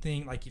one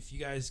thing if you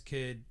guys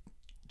could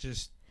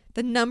just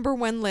the number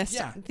one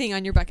list thing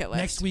on your bucket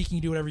list? Next week you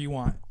can do whatever you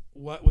want.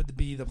 What would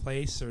be the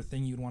place or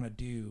thing you'd want to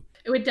do?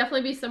 It would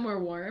definitely be somewhere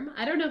warm.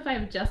 I don't know if I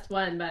have just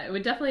one, but it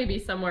would definitely be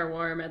somewhere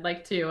warm. I'd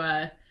like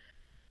to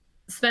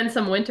spend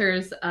some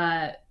winters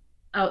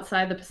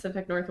outside the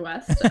Pacific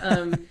Northwest.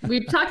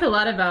 We've talked a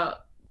lot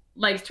about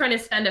trying to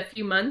spend a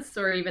few months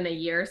or even a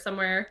year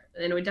somewhere,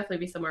 and it would definitely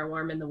be somewhere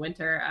warm in the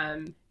winter.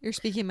 You're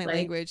speaking my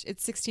language.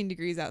 It's 16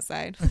 degrees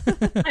outside.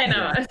 I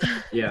know.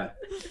 Yeah.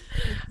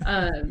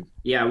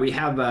 We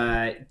have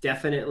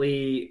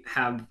definitely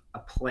have a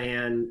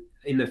plan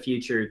in the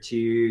future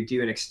to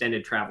do an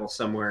extended travel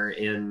somewhere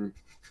in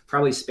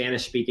probably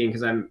Spanish speaking,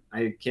 because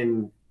I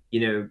can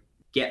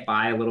get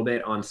by a little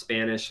bit on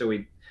Spanish. So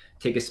we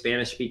take a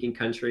Spanish speaking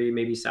country,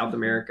 maybe South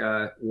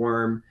America,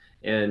 warm,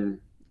 and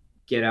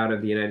get out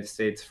of the United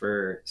States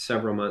for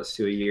several months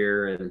to a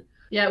year. And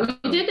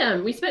we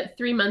did. We spent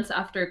 3 months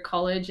after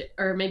college,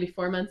 or maybe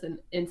 4 months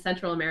in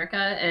Central America,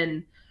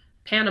 and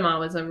Panama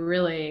was a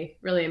really,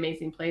 really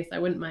amazing place. I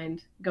wouldn't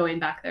mind going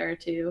back there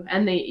too,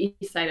 and the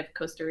east side of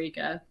Costa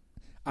Rica.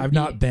 I've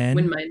not been.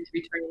 Wouldn't mind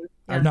returning.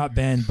 Yeah. I've not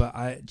been,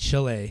 but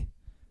Chile.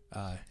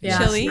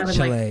 Chile.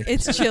 Chile.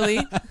 It's chilly.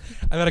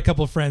 I've got a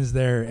couple of friends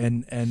there,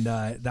 and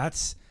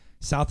that's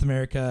South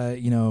America.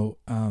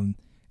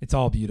 It's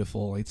all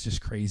beautiful. It's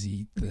just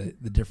crazy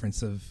the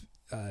difference of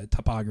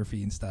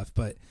topography and stuff.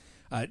 But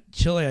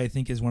Chile, I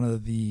think, is one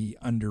of the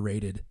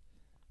underrated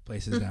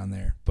places down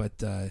there. But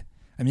you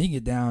can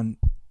get down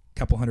a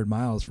couple 100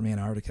 miles from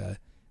Antarctica,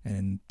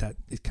 and that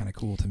is kind of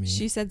cool to me.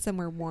 She said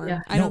somewhere warm.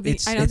 Yeah. I don't think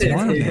it's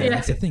warm. Yeah.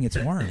 That's the thing. It's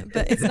warm.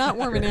 But it's not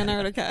warm in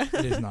Antarctica.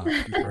 It is not.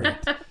 You're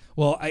correct.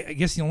 Well, I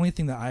guess the only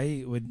thing that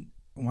I would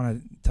want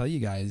to tell you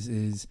guys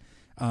is,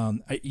 are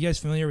you guys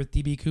familiar with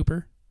DB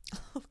Cooper?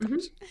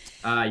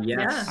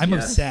 Yes. I'm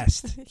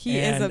obsessed. He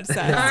is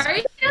obsessed. Are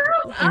you?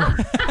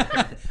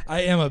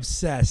 I am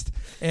obsessed.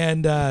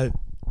 And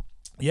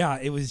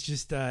it was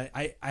just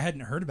I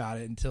hadn't heard about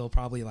it until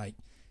probably 9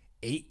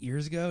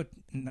 years ago,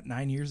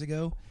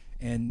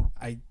 and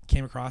I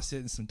came across it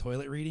in some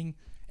toilet reading,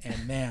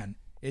 and man,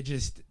 it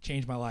just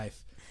changed my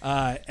life.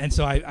 And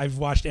so I've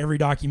watched every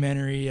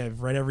documentary,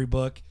 I've read every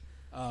book.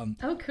 Oh,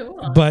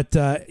 cool. But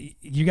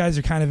you guys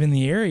are kind of in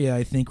the area,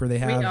 I think, where they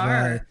have We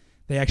are.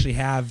 they actually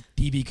have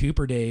DB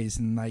Cooper days,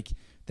 and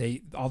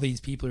all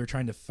these people who are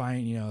trying to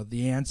find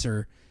the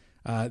answer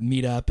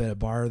meet up at a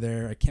bar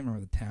there. I can't remember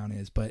what the town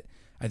is, but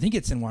I think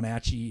it's in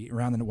Wenatchee,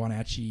 around the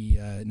Wenatchee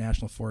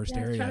National Forest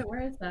area.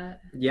 Where is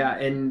that? Yeah,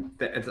 and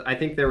I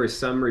think there were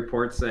some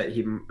reports that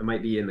he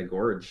might be in the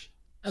gorge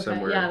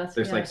somewhere. Yeah,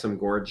 There's some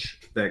gorge,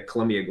 the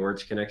Columbia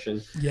Gorge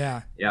connection.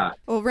 Yeah. Yeah.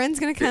 Well, Ren's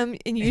going to come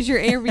and use your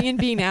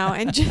Airbnb now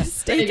and just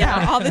stake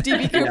out all the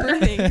DB Cooper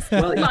things.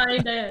 Well,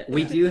 Find it.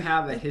 we do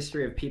have a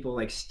history of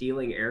people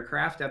stealing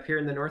aircraft up here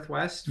in the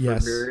Northwest for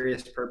Yes.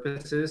 various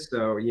purposes.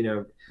 So,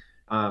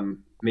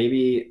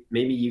 maybe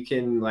you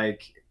can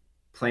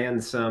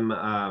plan some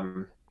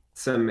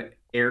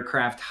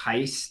aircraft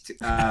heist.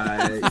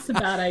 That's a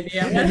bad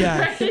idea.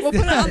 Yeah. We'll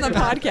put it on the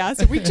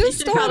podcast. We You just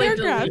should stole an probably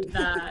aircraft. delete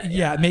that.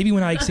 Yeah, maybe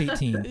when Ike's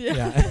 18. Yeah.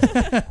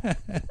 Yeah.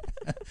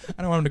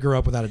 I don't want him to grow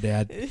up without a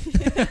dad.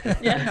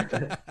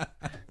 Yeah.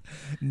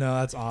 No,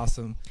 that's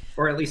awesome.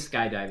 Or at least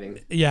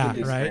skydiving. Yeah,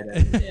 We do right.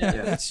 skydiving. Yeah.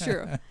 That's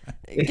true.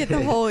 Get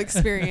the whole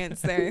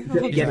experience there.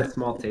 Get a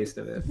small taste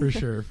of it. For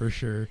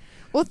sure.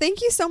 Well,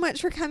 thank you so much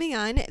for coming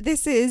on.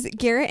 This is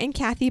Garrett and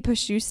Kathy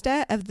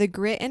Pashusta of the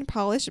Grit and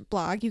Polish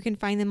blog. You can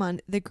find them on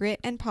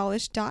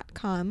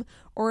thegritandpolish.com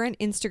or on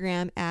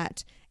Instagram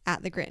at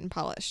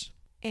thegritandpolish.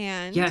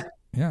 And Yeah.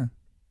 Yeah.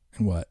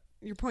 And what?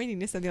 you're pointing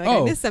to something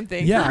I missed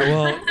something. Yeah,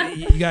 well,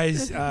 you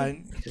guys,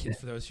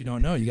 for those who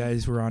don't know, you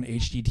guys were on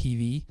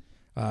HGTV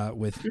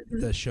with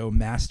the show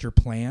Master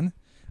Plan.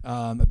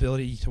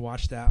 Ability to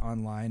watch that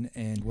online,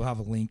 and we'll have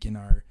a link in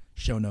our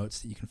show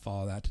notes that you can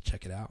follow that to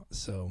check it out.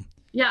 So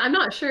Yeah, I'm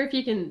not sure if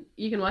you can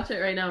watch it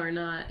right now or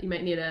not. You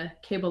might need a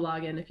cable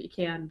login if you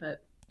can,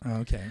 but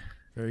okay,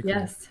 very cool.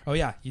 yes. Oh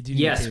yeah, you do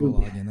need a cable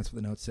login. That's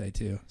what the notes say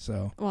too.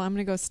 So Well, I'm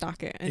gonna go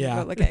stalk it and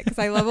Yeah. go look at it because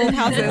I love old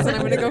houses, and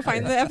I'm gonna go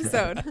find the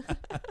episode.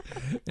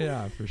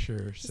 yeah, for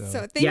sure. So,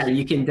 So thank you.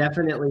 You can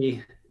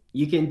definitely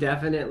You can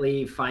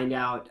definitely find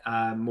out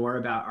more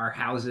about our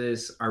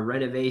houses, our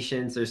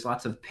renovations. There's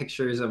lots of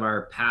pictures of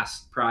our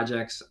past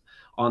projects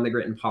on the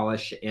Grit and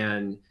Polish.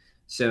 And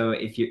so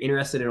if you're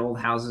interested in old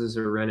houses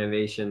or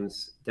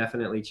renovations,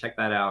 definitely check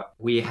that out.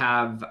 We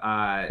have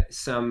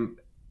some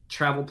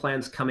travel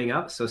plans coming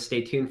up, so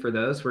stay tuned for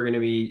those. We're going to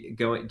be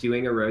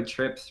doing a road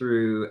trip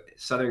through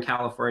Southern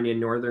California,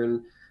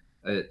 Northern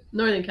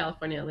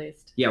California at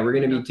least. Yeah, we're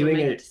going to be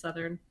doing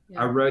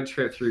a road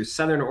trip through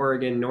Southern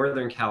Oregon,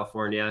 Northern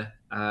California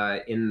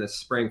in the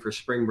spring for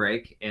spring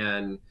break.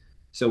 And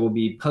so we'll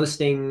be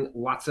posting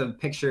lots of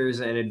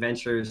pictures and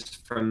adventures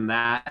from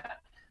that.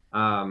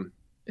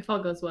 If all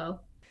goes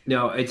well.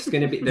 No, it's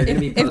going to be, they're going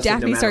to be posted if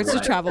Daphne no starts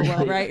what. to travel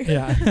well, right?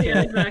 Yeah.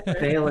 Yeah, exactly.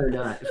 Fail or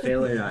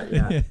not,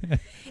 yeah.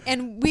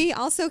 And we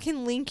also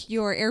can link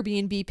your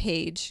Airbnb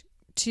page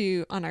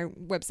on our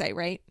website,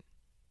 right?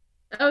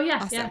 Oh yeah,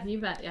 Awesome. yeah, you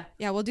bet, yeah.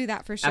 Yeah, we'll do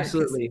that for sure.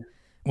 Absolutely.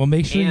 Well,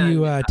 make sure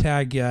you And-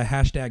 tag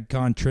hashtag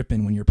Gone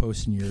Trippin' when you're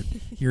posting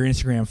your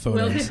Instagram Will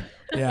photos. do.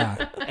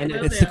 Yeah, And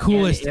Will it's do. the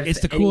coolest. And if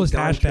It's the any coolest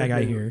Gone hashtag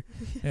I Trippin'- hear.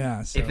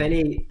 Yeah. So.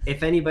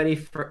 If anybody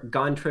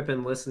Gone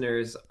Trippin'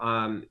 listeners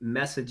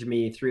message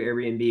me through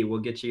Airbnb, we'll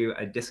get you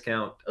a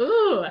discount.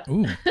 Ooh.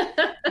 Ooh.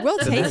 We'll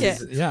So take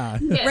this it. is- Yeah.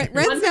 Yeah,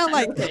 Ren's now 1%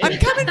 like, okay. I'm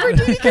coming for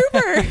Dee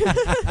Cooper.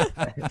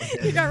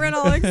 You got Ren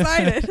all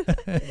excited.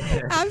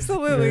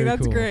 Absolutely. Very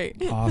That's cool.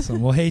 great.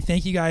 Awesome. Well, hey,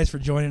 thank you guys for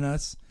joining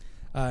us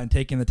and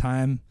taking the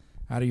time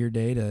out of your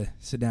day to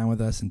sit down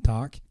with us and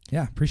talk.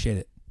 Yeah, appreciate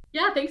it.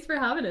 Yeah, thanks for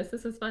having us.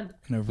 This was fun.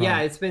 No problem. Yeah,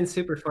 it's been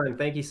super fun.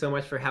 Thank you so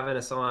much for having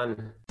us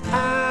on.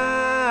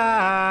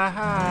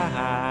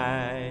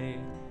 I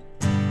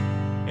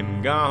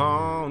am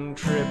gone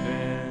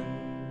tripping.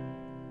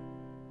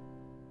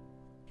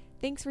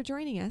 Thanks for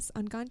joining us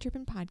on Gone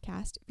Trippin'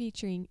 Podcast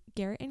featuring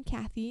Garrett and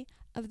Kathy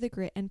of the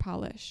Grit and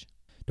Polish.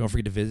 Don't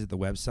forget to visit the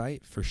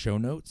website for show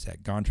notes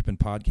at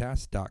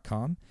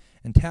gonetrippinpodcast.com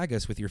and tag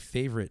us with your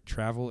favorite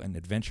travel and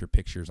adventure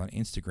pictures on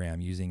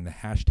Instagram using the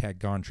hashtag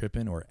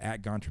GoneTrippin or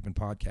at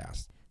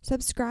GoneTrippinPodcast.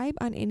 Subscribe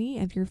on any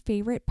of your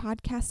favorite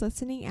podcast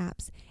listening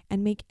apps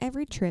and make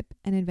every trip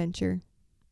an adventure.